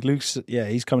I think Luke's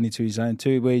he's coming into his own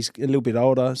too, where he's a little bit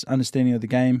older, understanding of the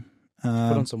game. Put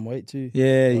on some weight too.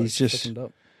 Yeah, he's just.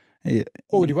 What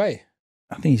would he weigh?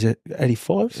 I think he's at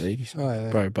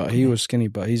 85. Bro, but he was skinny,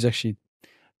 but he's actually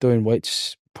doing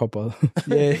weights proper.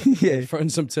 Yeah. Throwing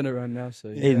some tin around now. So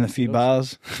eating a few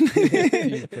bars. But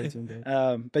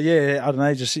I don't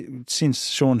know, just since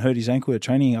Sean hurt his ankle at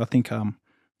training, I think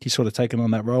he's sort of taken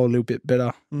on that role a little bit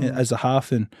better as a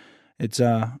half, and it's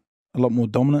a lot more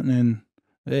dominant, and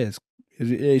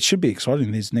it should be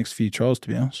exciting these next few trials, to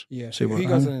be honest. Yeah. Who you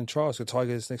guys in trials? Got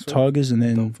Tigers next week? Tigers and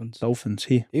then Dolphins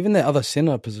here. Even the other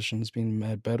centre position has been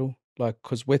mad battle. Like,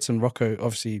 because Wets and Rocco,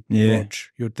 obviously, Rog.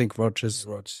 You would think Rog is...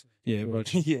 Yeah, Rog.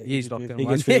 He's locked in.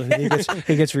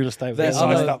 He gets real estate. That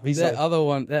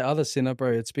other centre,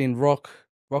 bro, it's been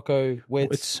Rocco,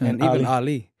 Wets, and even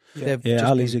Ali. They've just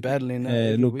Ali's been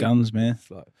battling. Look, guns, man.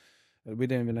 Like, we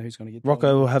don't even know who's going to get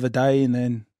Rocco will have a day, and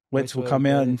then Wets will come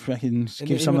out and fucking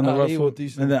give someone the right foot.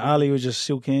 And then Ali will just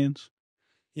silk hands.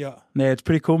 Yeah. Yeah, it's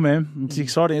pretty cool, man. It's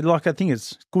exciting. Like, I think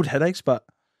it's good headaches, but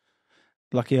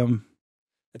lucky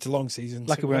it's a long season.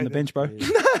 Lucky we're on the bench, bro.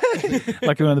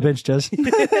 Lucky we're on the bench, Jazz.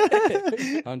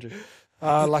 100.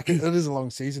 Like it is a long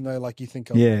season though. Like you think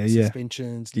of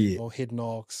suspensions or head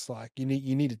knocks. Like you need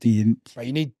you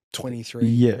need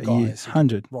 23 guys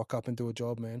 100 rock up and do a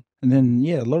job, man. And then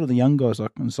a lot of the young guys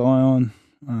like Zion,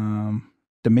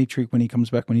 Dimitri when he comes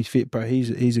back when he's fit, bro.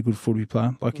 He's a good footy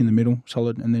player, like in the middle,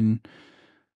 solid. And then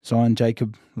Zion,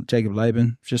 Jacob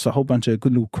Laban, just a whole bunch of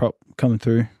good little crop coming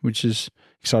through, which is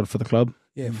excited for the club.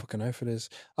 Yeah, fucking oath it is.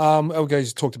 El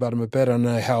guys talked about him a bit. I don't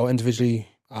know how individually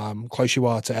close you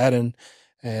are to Adam,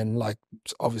 and like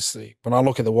obviously when I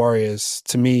look at the Warriors,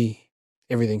 to me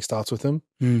everything starts with him.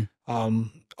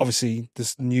 Obviously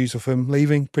this news of him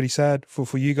leaving, pretty sad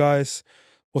for you guys.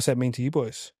 What's that mean to you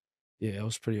boys? Yeah, I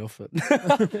was pretty off it.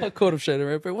 I caught him straight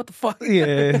around, bro. What the fuck?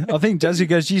 Yeah, I think Jazzy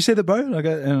goes, "You said it, bro?" And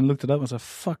I looked it up. I was like,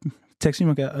 "Fuck." Text him.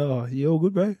 I go, "Oh, you all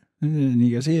good, bro?" And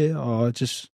he goes, "Yeah." "Oh,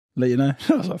 just let you know."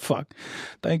 I was like, "Fuck,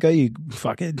 don't go, you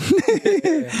fuckhead."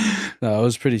 No, it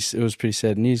was pretty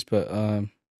sad news, but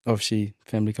obviously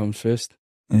family comes first.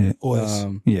 Yeah, always.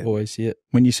 Always. Yeah.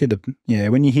 When you see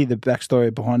when you hear the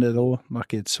backstory behind it all,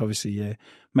 like it's obviously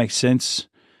makes sense,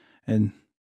 and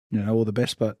all the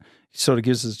best. But it sort of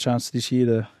gives us a chance this year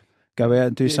to go out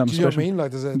and do something special. Do you know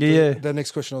what I mean? Like, the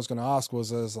next question I was going to ask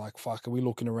was like, fuck, are we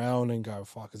looking around and go,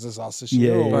 fuck, is this us this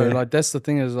year? Bro, like that's the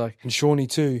thing is like, and Shawnee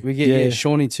too. We get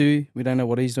Shawnee too. We don't know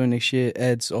what he's doing next year.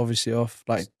 Ed's obviously off.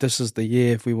 Like this is the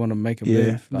year if we want to make a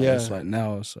move. Like, it's like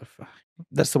now. So fuck.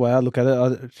 That's the way I look at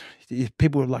it.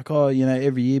 People are like, oh,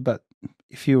 every year, but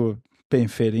if you were being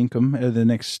fed income over the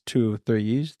next 2 or 3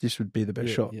 years, this would be the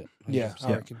best shot. Yeah,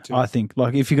 I reckon too. I think,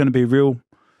 like, if you're going to be real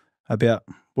about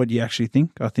what you actually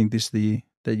think, I think this is the year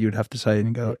that you would have to say it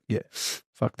and go,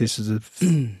 fuck, this is a...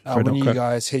 when you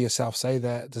guys hear yourself say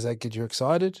that, does that get you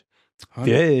excited?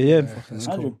 Yeah. That's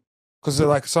cool. Because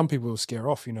like some people will scare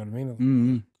off, you know what I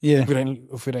mean? Yeah.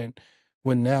 If we don't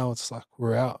win now, it's like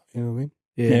we're out, you know what I mean?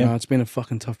 Yeah, no, it's been a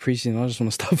fucking tough preseason. I just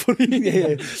want to start footy.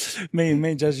 Me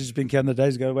and Jazz just been counting the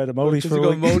days ago away to Maldives for a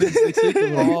week. Next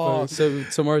week. So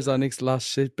tomorrow's our next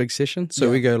big session.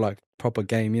 So we go like proper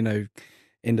game, you know,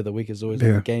 end of the week is always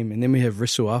like a game. And then we have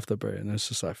wrestle after, bro. And it's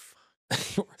just like,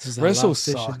 wrestle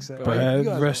sucks.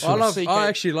 I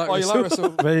actually like wrestle. You like wrestle?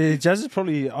 But Jazz is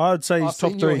probably, I'd say he's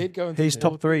top 3. He's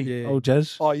top 3. Yeah. Old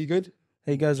Jazz. Oh, you good?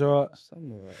 He goes all right.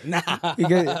 Nah.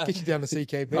 Get you down to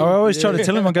CKP. I always try to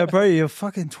tell him, I go, bro, you're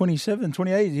fucking 27,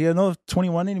 28. You're not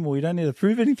 21 anymore. You don't need to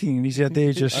prove anything. And he's out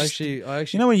there just... I actually,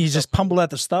 you know when you just pumble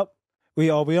out the stop? We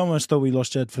almost thought we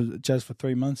lost Jazz for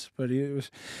 3 months, but he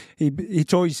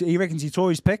reckons he tore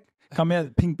his pec. Come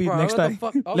out, pink bib next day.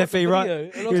 Left feet right.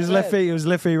 It was left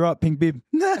feet right, pink bib.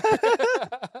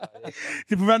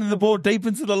 Running the ball deep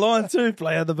into the line too.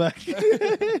 Play out the back.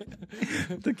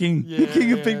 The king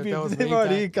of pink bib.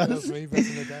 Right here, guys.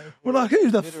 We're like,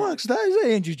 who the fuck's that? Is that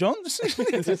Andrew Johns? It's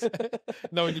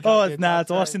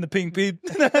us in the pink bib.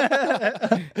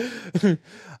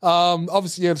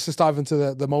 Obviously, let's just dive into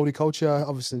the Māori culture.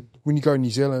 Obviously, when you go to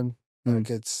New Zealand, like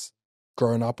it's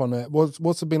growing up on it.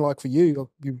 What's it been like for you?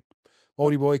 You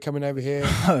Māori boy coming over here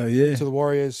to the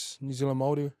Warriors, New Zealand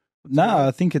Māori? No,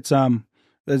 I think it's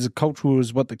as cultural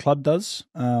as what the club does.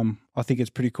 I think it's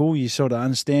pretty cool. You sort of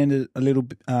understand it a little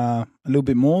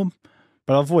bit more.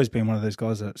 But I've always been one of those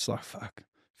guys that's like, fuck, I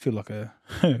feel like a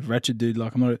ratchet dude.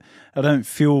 Like I don't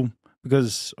feel,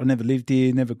 because I never lived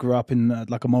here, never grew up in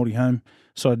like a Māori home,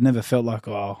 so I'd never felt like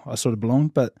I sort of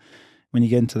belonged. But when you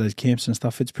get into those camps and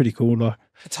stuff, it's pretty cool. Like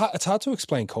it's hard to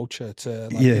explain culture to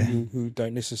people who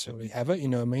don't necessarily have it. You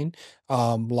know what I mean?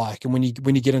 And when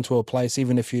you get into a place,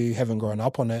 even if you haven't grown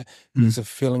up on it, there's a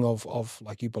feeling of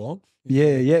like you belong.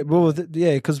 Yeah. Well,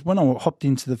 because when I hopped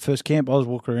into the first camp, I was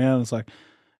walking around. I was like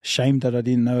ashamed that I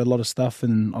didn't know a lot of stuff,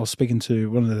 and I was speaking to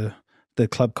one of the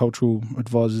club cultural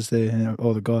advisors there,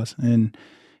 all the guys, and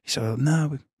he said, "Oh,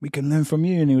 no, we can learn from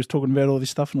you." And he was talking about all this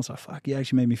stuff, and I was like, fuck, he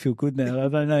actually made me feel good now. I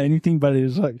don't know anything, but it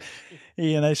was like,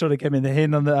 they sort of gave me the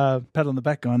hand on the pat on the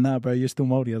back going, "Nah, bro, you're still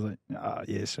Māori." I was like, "Oh,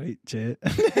 yeah, sweet, cheer."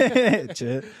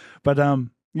 But,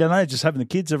 just having the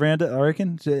kids around it, I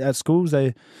reckon, at schools,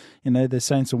 they're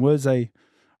saying some words, they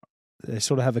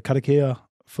sort of have a karakia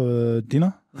for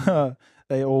dinner,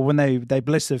 or when they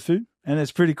bless their food. And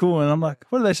it's pretty cool. And I'm like,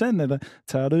 what are they saying? They're like,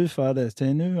 taru, whare,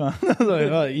 tēnu. I was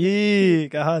like, oh, yeah,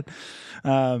 go hard.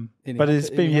 But it's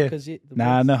been,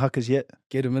 no huckers yet.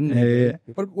 Get them in there.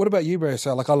 Yeah. What about you, bro?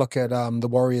 So, like, I look at the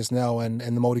Warriors now, and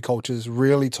the Māori culture is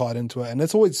really tied into it. And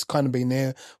it's always kind of been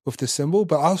there with the symbol.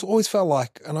 But I always felt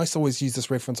like, and I used to always use this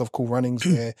reference of Cool Runnings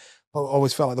where I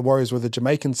always felt like the Warriors were the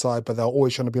Jamaican side, but they were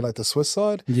always trying to be like the Swiss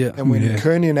side. Yeah. And when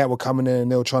Kearney and that were coming in,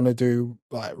 they were trying to do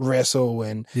like wrestle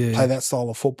and play that style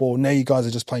of football. Now you guys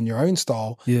are just playing your own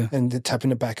style and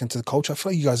tapping it back into the culture. I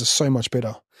feel like you guys are so much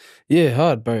better. Yeah,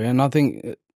 hard, bro. And I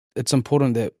think it's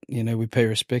important that, we pay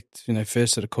respect,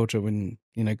 first to the culture when,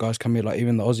 guys come here, like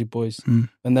even the Aussie boys.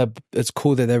 And it's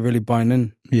cool that they're really buying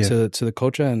in to the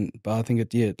culture. But I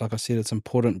think like I said, it's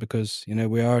important because,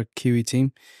 we are a Kiwi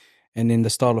team. And in the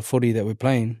style of footy that we're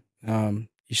playing,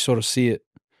 you sort of see it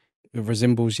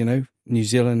resembles, New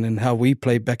Zealand and how we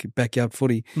play backyard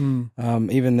footy.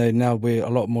 Even though now we're a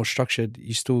lot more structured,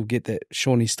 you still get that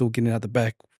Shawnee's still getting out the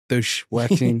back, douche,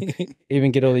 waxing.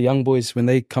 Even get all the young boys when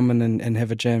they come in and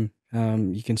have a jam.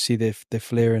 You can see their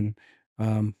flair and,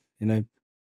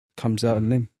 comes out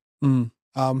in them.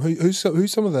 Who's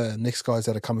some of the next guys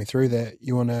that are coming through that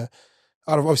you want to?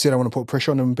 Obviously, I don't want to put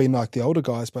pressure on them being like the older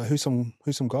guys, but who's some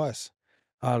guys?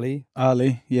 Ali,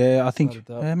 yeah, I think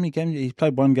how many games he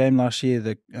played? One game last year,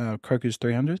 the Croakers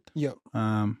 300. Yep.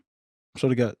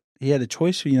 He had a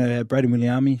choice. Braden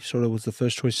Williami sort of was the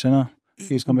first choice centre.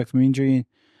 He's come back from injury,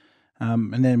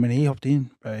 and then when he hopped in,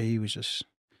 bro, he was just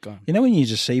gone. When you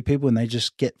just see people and they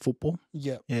just get football.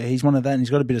 Yeah, he's one of that, and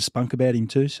he's got a bit of spunk about him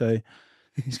too. So.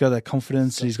 He's got that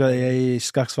confidence. He's got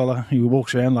Scucks fella. He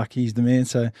walks around like he's the man.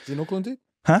 So is he an Auckland dude?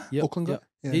 Huh? Yep. Auckland guy.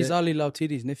 Yeah. He's Ali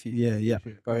Lautiti's nephew. Yeah.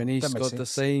 Bro, and he's got the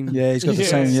same. Yeah, he's got the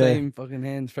same fucking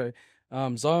hands, bro.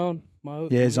 Zion,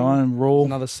 Zion, Raw.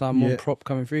 Another Samoan prop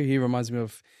coming through. He reminds me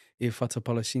of Ifata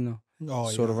Palesino.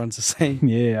 Sort of runs the same.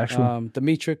 Yeah, actually.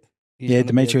 Dimitri.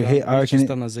 Dimitri. I reckon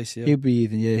done his ACL. He'll be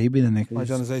the next. He's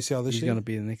done his ACL this year. He's going to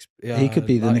be the next. He could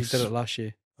be the next. He did it last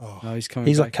year. No, he's coming.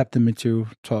 He's back. like captain material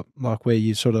type, like where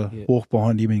you sort of walk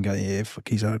behind him and go, fuck,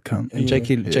 he's out, cunt. And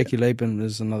Jakey Laban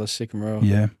is another second row.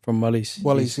 Yeah, from Wally's.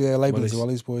 Laban's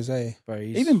Wally's boys, eh?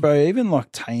 Even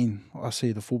like Tane, I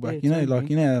see the fullback. He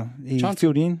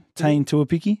filled in Tane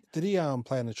Tuapiki. Did he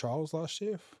play in the trials last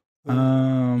year?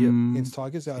 Against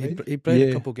Tigers out here. He played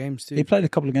a couple games too. He played a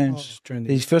couple of games. During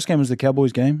His first game was the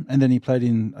Cowboys game, and then he played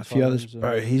in a few others. Titans,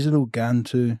 Bro, he's a little gun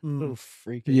too. little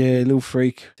freak. Yeah, little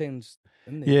freak. Teams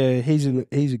in there. Yeah,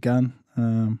 he's a gun.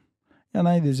 I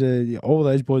know there's all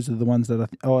those boys are the ones that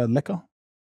Lecker.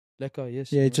 Lecker,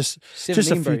 yes. Yeah, just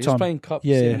 17, a few bro. He's times. playing cup,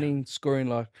 Yeah. 17, scoring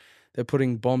like they're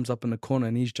putting bombs up in the corner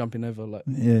and he's jumping over like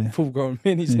full grown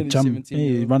man. He's only 17.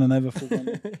 Yeah, he's running over full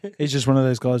grown. He's just one of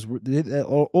those guys.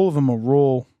 All of them are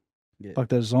raw. Yeah. Like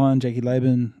there's Zion, Jackie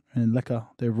Laban, and Lecker.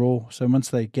 They're raw. So once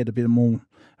they get a bit more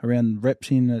around reps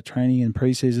in training and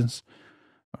pre-seasons,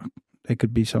 they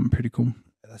could be something pretty cool.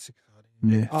 That's exciting.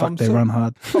 Yeah, they run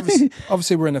hard.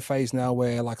 Obviously, we're in a phase now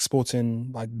where like sports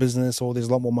and like business, or there's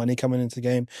a lot more money coming into the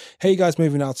game. How are you guys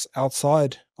moving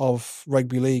outside of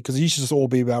rugby league? Because it used to just all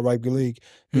be about rugby league.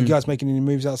 Are you guys making any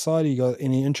moves outside? You got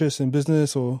any interest in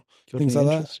business or things like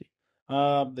that?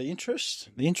 The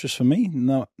interest for me,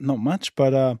 not much,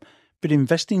 but bit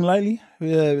investing lately.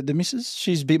 The missus,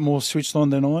 she's a bit more switched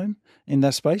on than I am in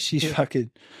that space. She's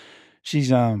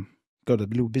she's got a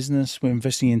little business. We're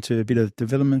investing into a bit of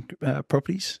development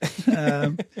properties.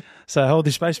 So hold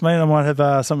this space, mate. I might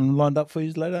have something lined up for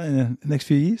you later in the next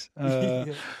few years.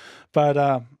 But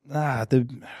I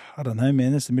don't know,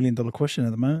 man. That's the $1 million question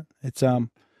at the moment. It's I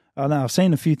don't know. I've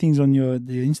seen a few things on your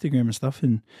Instagram and stuff,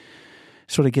 and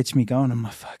it sort of gets me going. I'm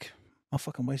like, fuck. I'm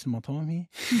fucking wasting my time here.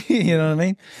 You know what I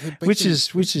mean? Which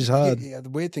is hard. Yeah, the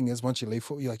weird thing is once you leave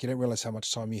football, you don't realize how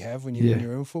much time you have when you're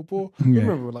in football. Yeah. You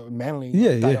remember like Manly,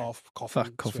 day off, coffee.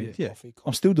 Fuck coffee. Yeah. Coffee.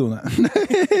 I'm still doing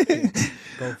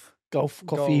that. Golf,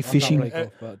 coffee, fishing. I don't play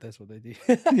golf, but that's what they do.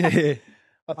 Yeah.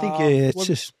 I think it's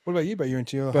just. What about you, bro? You're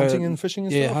into your hunting and fishing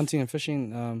and stuff? Yeah, hunting and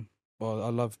fishing. Well, I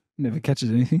love. Never catches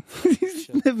anything.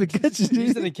 Never catches anything.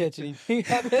 You didn't catch anything.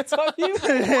 That's on you.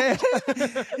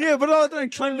 Yeah, but I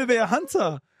don't claim to be a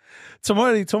hunter.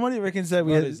 Tomorrow reckons that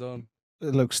we had.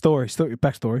 Look,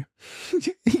 backstory.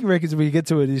 He reckons when you get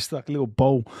to it, it's like a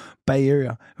little bay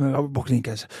area. And I walk in and he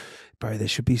goes, bro, there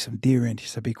should be some deer around here,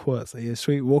 so be quiet. So yeah,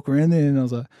 sweet, walk around there. And I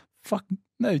was like, fuck,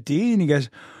 no deer. And he goes,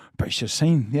 bro, you should have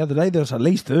seen the other day, there was at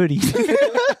least 30.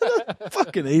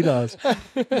 Fucking eat us.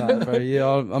 Nah, bro, yeah,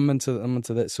 I'm into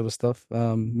that sort of stuff.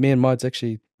 Me and Maid's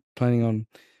actually planning on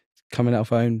coming out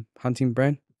with our own hunting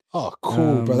brand. Oh,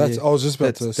 cool, bro. I was just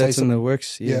about to say that's something. in the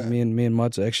works. Yeah, me and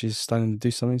Maid's are actually starting to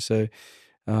do something. So,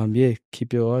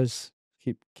 keep your eyes.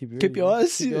 Keep your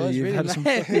eyes. You've had some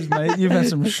mate. shockers, mate. You've had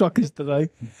some shockers today.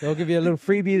 I'll give you a little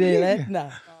freebie there, lad.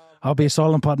 Nah. I'll be a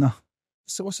silent partner.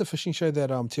 So what's the fishing show that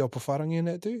Te Opa Wharangi and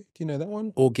that do? Do you know that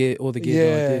one? All the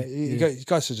gear. Yeah, you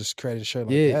guys should just create a show like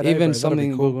that. Yeah, even bro?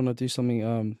 something Cool. we're gonna do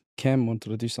something. Cam wanted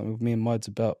to do something with me and Maid's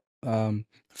about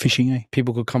Fishing, eh?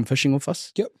 people could come fishing with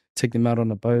us. Yep. Take them out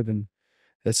on a boat, and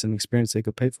that's an experience they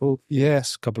could pay for.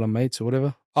 Yes, A couple of mates or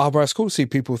whatever. Oh, bro, it's cool to see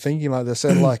people thinking like this.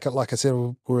 And like I said,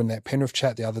 we were in that Penrith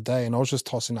chat the other day, and I was just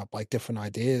tossing up like different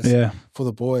ideas for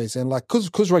the boys. And like,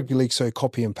 because rugby league's so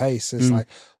copy and paste, it's like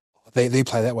they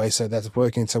play that way, so that's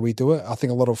working, so we do it. I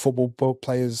think a lot of football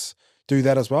players do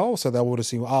that as well, so they'll want to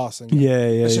see us and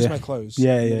let's just make clothes.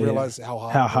 Realize how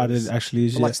hard it actually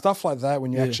is. But like stuff like that,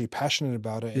 when you're actually passionate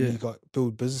about it and you got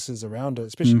build businesses around it,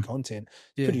 especially content,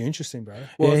 it's pretty interesting, bro.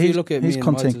 Well, if you look at he's me and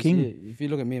content Maid's, king. if you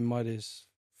look at me and Maid's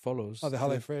followers, Oh, the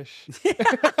Hello Fresh.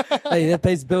 hey, that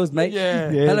pays bills, mate.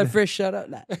 Yeah. Hello Fresh, shut up.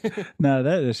 Nah. No,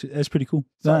 that's pretty cool.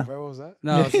 Sorry, bro, what was that?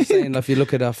 No, I was just saying, if you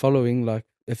look at our following, like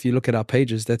if you look at our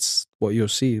pages, that's what you'll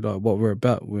see, like what we're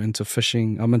about. We're into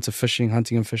fishing. I'm into fishing,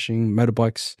 hunting and fishing,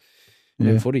 motorbikes,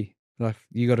 and footy. Like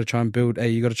you got to try and build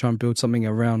something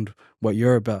around what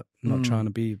you're about, not trying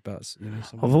to be about.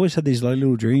 Something. I've always had this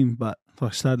little dream, but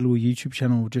like start a little YouTube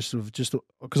channel just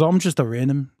because I'm just a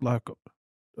random, like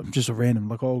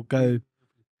I'll go.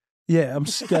 Yeah, I'm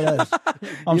scared.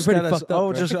 I'm scared.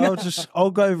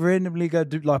 I'll go randomly go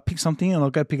do like pick something and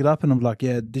I'll go pick it up and I'm like,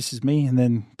 yeah, this is me. And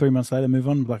then 3 months later, move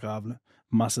on. I'm like, I've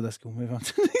mastered that skill. Move on.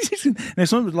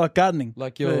 Next one was like gardening,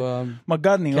 like your my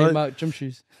gardening. came out gym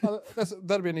shoes.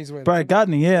 That'd be an easy way. Bro,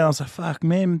 gardening. Yeah, and I was like, fuck,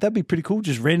 man, that'd be pretty cool.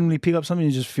 Just randomly pick up something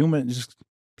and just film it and just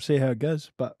see how it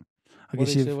goes. But I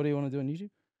guess what do you want to do on YouTube?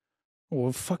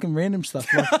 Or fucking random stuff.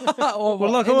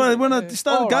 Like, when I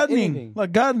started gardening.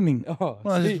 Like gardening. Oh,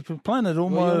 I just planted all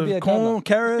my gardener? corn,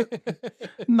 carrot.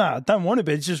 Nah, I don't want it,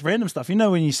 but it's just random stuff. You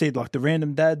know when you see like the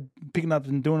random dad picking up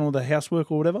and doing all the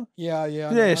housework or whatever? Yeah.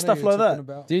 Yeah, I know stuff you're like that. talking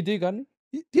about. Do you do gardening?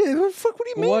 Yeah, what the fuck, what do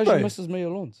you mean, Why is bro? your missus mow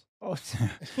your lawns? Oh,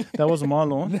 that wasn't my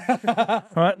lawn.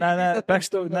 Right? No,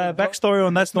 backstory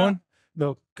on that lawn.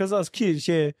 No, because I was kids,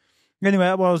 yeah. Anyway,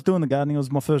 while I was doing the gardening, it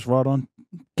was my first ride on,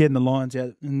 getting the lines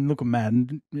out and looking mad.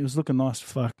 And it was looking nice.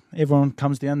 Fuck. Everyone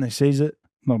comes down, they sees it.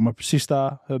 like my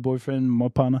sister, her boyfriend, my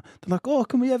partner. They're like, "Oh,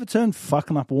 can we have a turn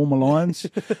fucking up all my lines,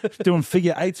 doing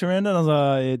figure eights around it?" I was like,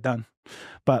 "Oh, yeah, done."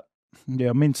 But yeah,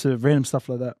 I'm into random stuff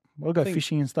like that. I'll go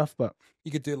fishing and stuff, but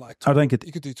you could do like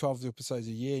you could do 12 episodes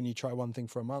a year and you try one thing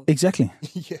for a month. Exactly.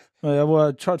 Yeah. Well,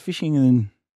 I tried fishing and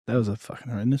that was a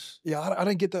fucking horrendous. Yeah, I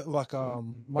don't get that. Like,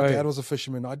 my dad was a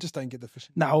fisherman. I just don't get the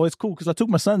fishing. No, it's cool because I took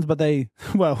my sons, but a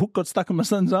hook got stuck in my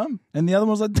son's arm, and the other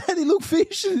one was like, "Daddy, look,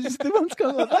 fish!" The one's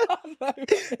going like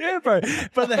that. Yeah, bro.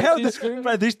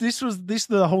 But this is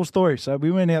the whole story. So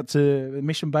we went out to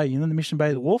Mission Bay. You know the Mission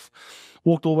Bay, the wharf.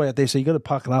 Walked all the way out there, so you got to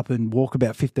park it up and walk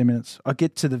about 15 minutes. I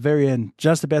get to the very end,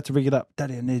 just about to rig it up.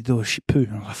 Daddy, I need to do a shit poo.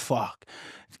 And I'm like, fuck.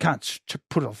 Can't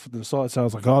put it off to the side. So I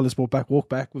was like, oh, let's walk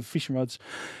back with fishing rods.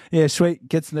 Yeah, sweet.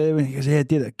 Gets there and he goes, yeah,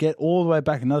 did it. Get all the way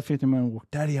back, another 15 minutes walk.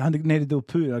 Daddy, I need to do a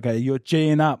poo. Okay, you're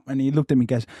G'ing up. And he looked at me and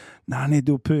goes, no, I need to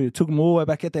do a poo. Took him all the way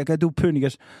back out there. Go do a poo. And he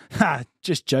goes,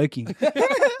 just joking.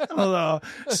 I was like,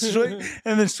 oh, sweet.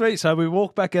 And then sweet. So we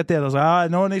walked back out there. I was like, all right,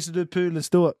 no one needs to do a poo. Let's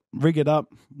do it. Rig it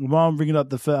up. While I'm rigging up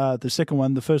the second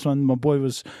one, the first one, my boy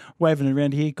was waving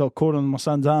around here, got caught on my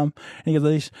son's arm. And he goes,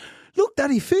 this, look,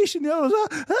 Daddy, fish. And I was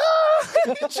like,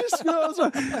 I was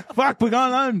like, fuck, we're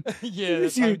going home. Yeah, the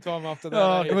same time after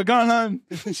that. We're going home.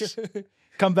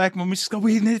 Come back. My missus goes,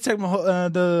 we need to take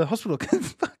the hospital.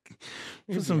 Fuck.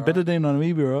 Put some betadine on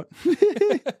me, be right.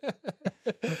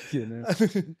 Yeah, no.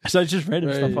 So it's just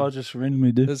random stuff I just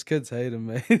randomly do. Those kids hate him,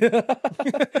 mate.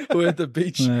 We're at the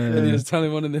beach and he was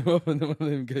telling one of them up, and then one of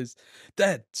them goes,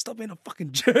 "Dad, stop being a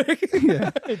fucking jerk."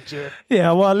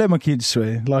 Yeah, well, I let my kids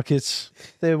swear. Like,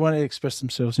 they want to express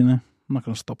themselves, you know. I'm not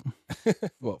going to stop them.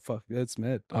 Well, fuck, that's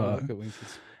mad. I like it when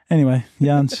kids. Anyway,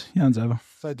 yarns over.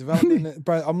 So development,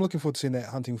 bro. I'm looking forward to seeing that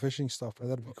hunting, fishing stuff, bro.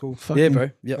 That'd be cool. Yeah, bro.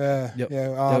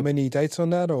 Yep. Any dates on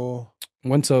that or?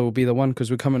 Winter will be the one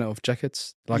because we're coming out with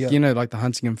jackets, like you know, like the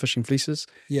hunting and fishing fleeces.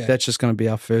 Yeah, that's just going to be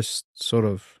our first sort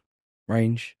of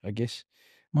range, I guess.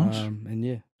 Nice. And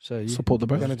yeah, so yeah. Support the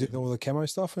brand. Going to do all the camo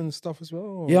stuff and stuff as well.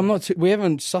 Or? Yeah, I'm not. We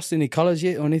haven't sussed any colors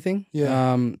yet or anything.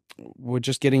 Yeah. We're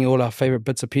just getting all our favorite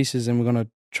bits of pieces, and we're going to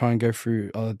try and go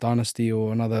through either Dynasty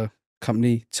or another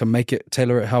company to make it,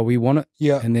 tailor it how we want it.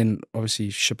 Yeah. And then obviously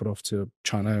ship it off to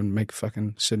China and make a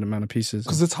fucking certain amount of pieces.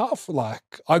 Because it's hard for, like,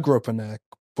 I grew up in a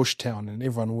bush town and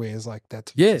everyone wears like that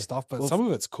stuff, but some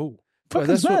of it's cool. Bro,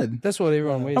 that's what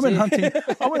everyone wears. I went hunting.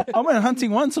 I went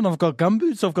hunting once and I've got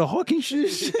gumboots, I've got hiking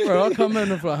shoes. Bro, I come in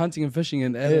with like hunting and fishing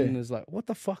and Adam is like, what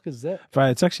the fuck is that? Bro,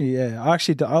 it's actually, I like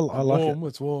it.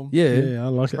 It's warm. Yeah, I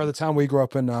like it. By the town we grew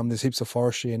up in, there's heaps of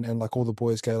forestry and like all the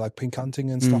boys go like pink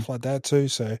hunting and stuff like that too.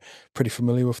 So pretty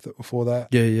familiar with all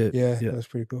that. Yeah. That's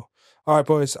pretty cool. All right,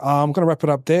 boys. I'm going to wrap it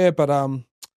up there, but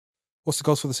what's the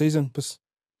goals for the season?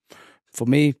 For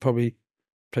me, probably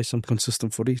play some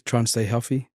consistent footy, try and stay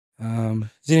healthy. Is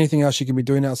there anything else you can be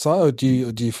doing outside, or do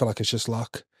you feel like it's just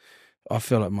luck? I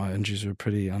feel like my injuries were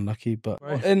pretty unlucky, but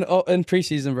in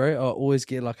pre-season, bro, I always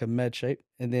get like a mad shape,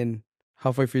 and then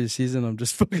halfway through the season, I'm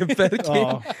just fucking fat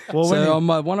again.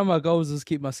 So one of my goals is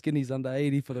keep my skinnies under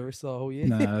 80 for the rest of the whole year.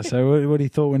 No, so what he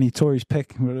thought when he tore his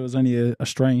pec, well, it was only a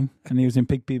strain, and he was in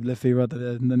pig pib left right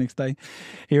the next day.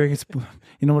 He reckons,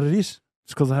 you know what it is?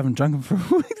 It's because I haven't drunk him for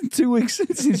 2 weeks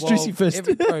since Juicy Fist.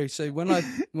 So when I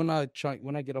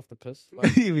get off the piss,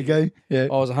 like, here we go. Yeah,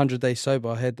 I was 100 days sober.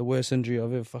 I had the worst injury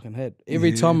I've ever fucking had.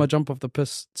 Every time I jump off the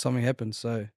piss, something happens.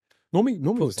 So normally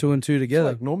put two and two together.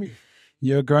 Like normally,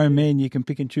 you're a grown man. You can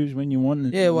pick and choose when you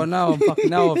want. Yeah, well now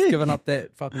I've given up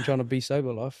that fucking trying to be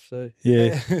sober life. So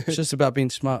yeah, it's just about being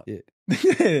smart. Yeah.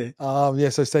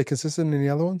 So stay consistent. Any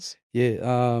other ones?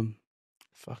 Yeah.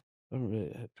 I haven't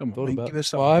really thought about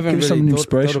it. I haven't really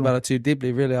thought about it too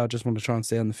deeply. Really, I just want to try and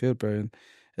stay on the field, bro. And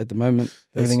at the moment,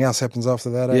 everything else happens after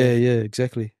that. Yeah,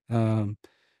 exactly.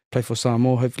 Play for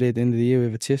Samoa. Hopefully, at the end of the year, we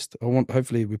have a test.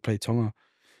 Hopefully, we play Tonga.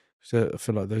 So I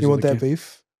feel like those. You want that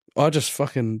beef? I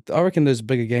reckon there's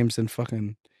bigger games than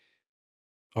fucking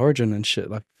Origin and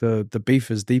shit. Like the beef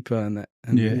is deeper and that.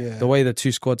 And the way the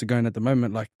two squads are going at the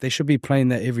moment, like they should be playing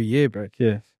that every year, bro.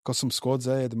 Yeah, got some squads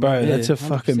there at the moment. Bro, that's a 100%.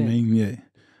 Fucking meme. Yeah.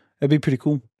 It'd be pretty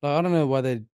cool. Like, I don't know why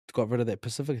they got rid of that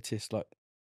Pacifica test. Like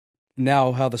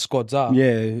now, how the squads are.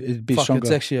 Yeah, it'd be stronger. It's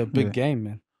actually a big game,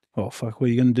 man. Oh fuck! What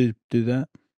are you gonna do that?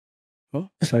 What?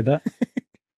 Say that?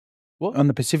 What on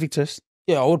the Pacific test?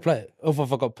 Yeah, I would play it if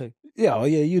I got picked. Yeah,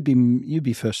 you'd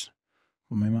be first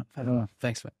for me, mate. I don't know.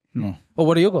 Thanks, mate. No. Well,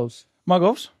 what are your goals? My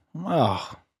goals?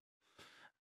 I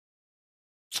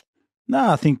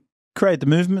think create the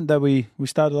movement that we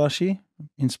started last year.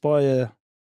 Inspire.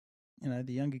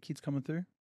 The younger kids coming through,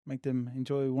 make them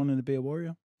enjoy wanting to be a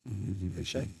warrior.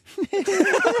 Shake.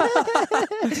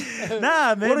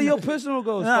 Nah, man. What are your personal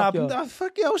goals? Fuck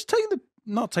yeah. I was taking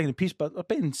not taking a piss, but I've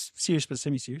been serious but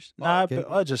semi-serious. No,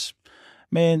 but I just,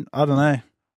 man, I don't know.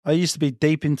 I used to be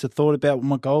deep into thought about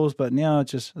my goals, but now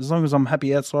just as long as I'm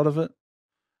happy outside of it,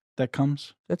 that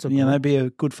comes. That's you know, be a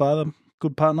good father,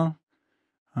 good partner,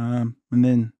 and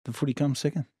then the footy comes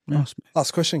second. Yeah. Nice.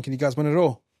 Last question: can you guys win it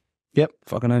all? Yep.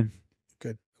 Fucking know.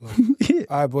 Good. Yeah.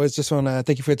 All right, boys. Just want to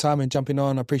thank you for your time and jumping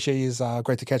on. I appreciate you. It's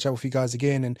great to catch up with you guys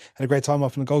again, and had a great time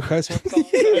up on the Gold Coast.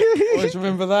 Always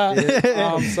remember that.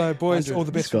 Yeah. So, boys, 100. all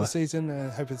the best This for guy. the season.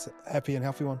 Hope it's a happy and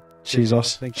healthy one. Cheers,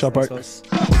 us. Thank you. Shop Thanks,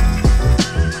 out. guys.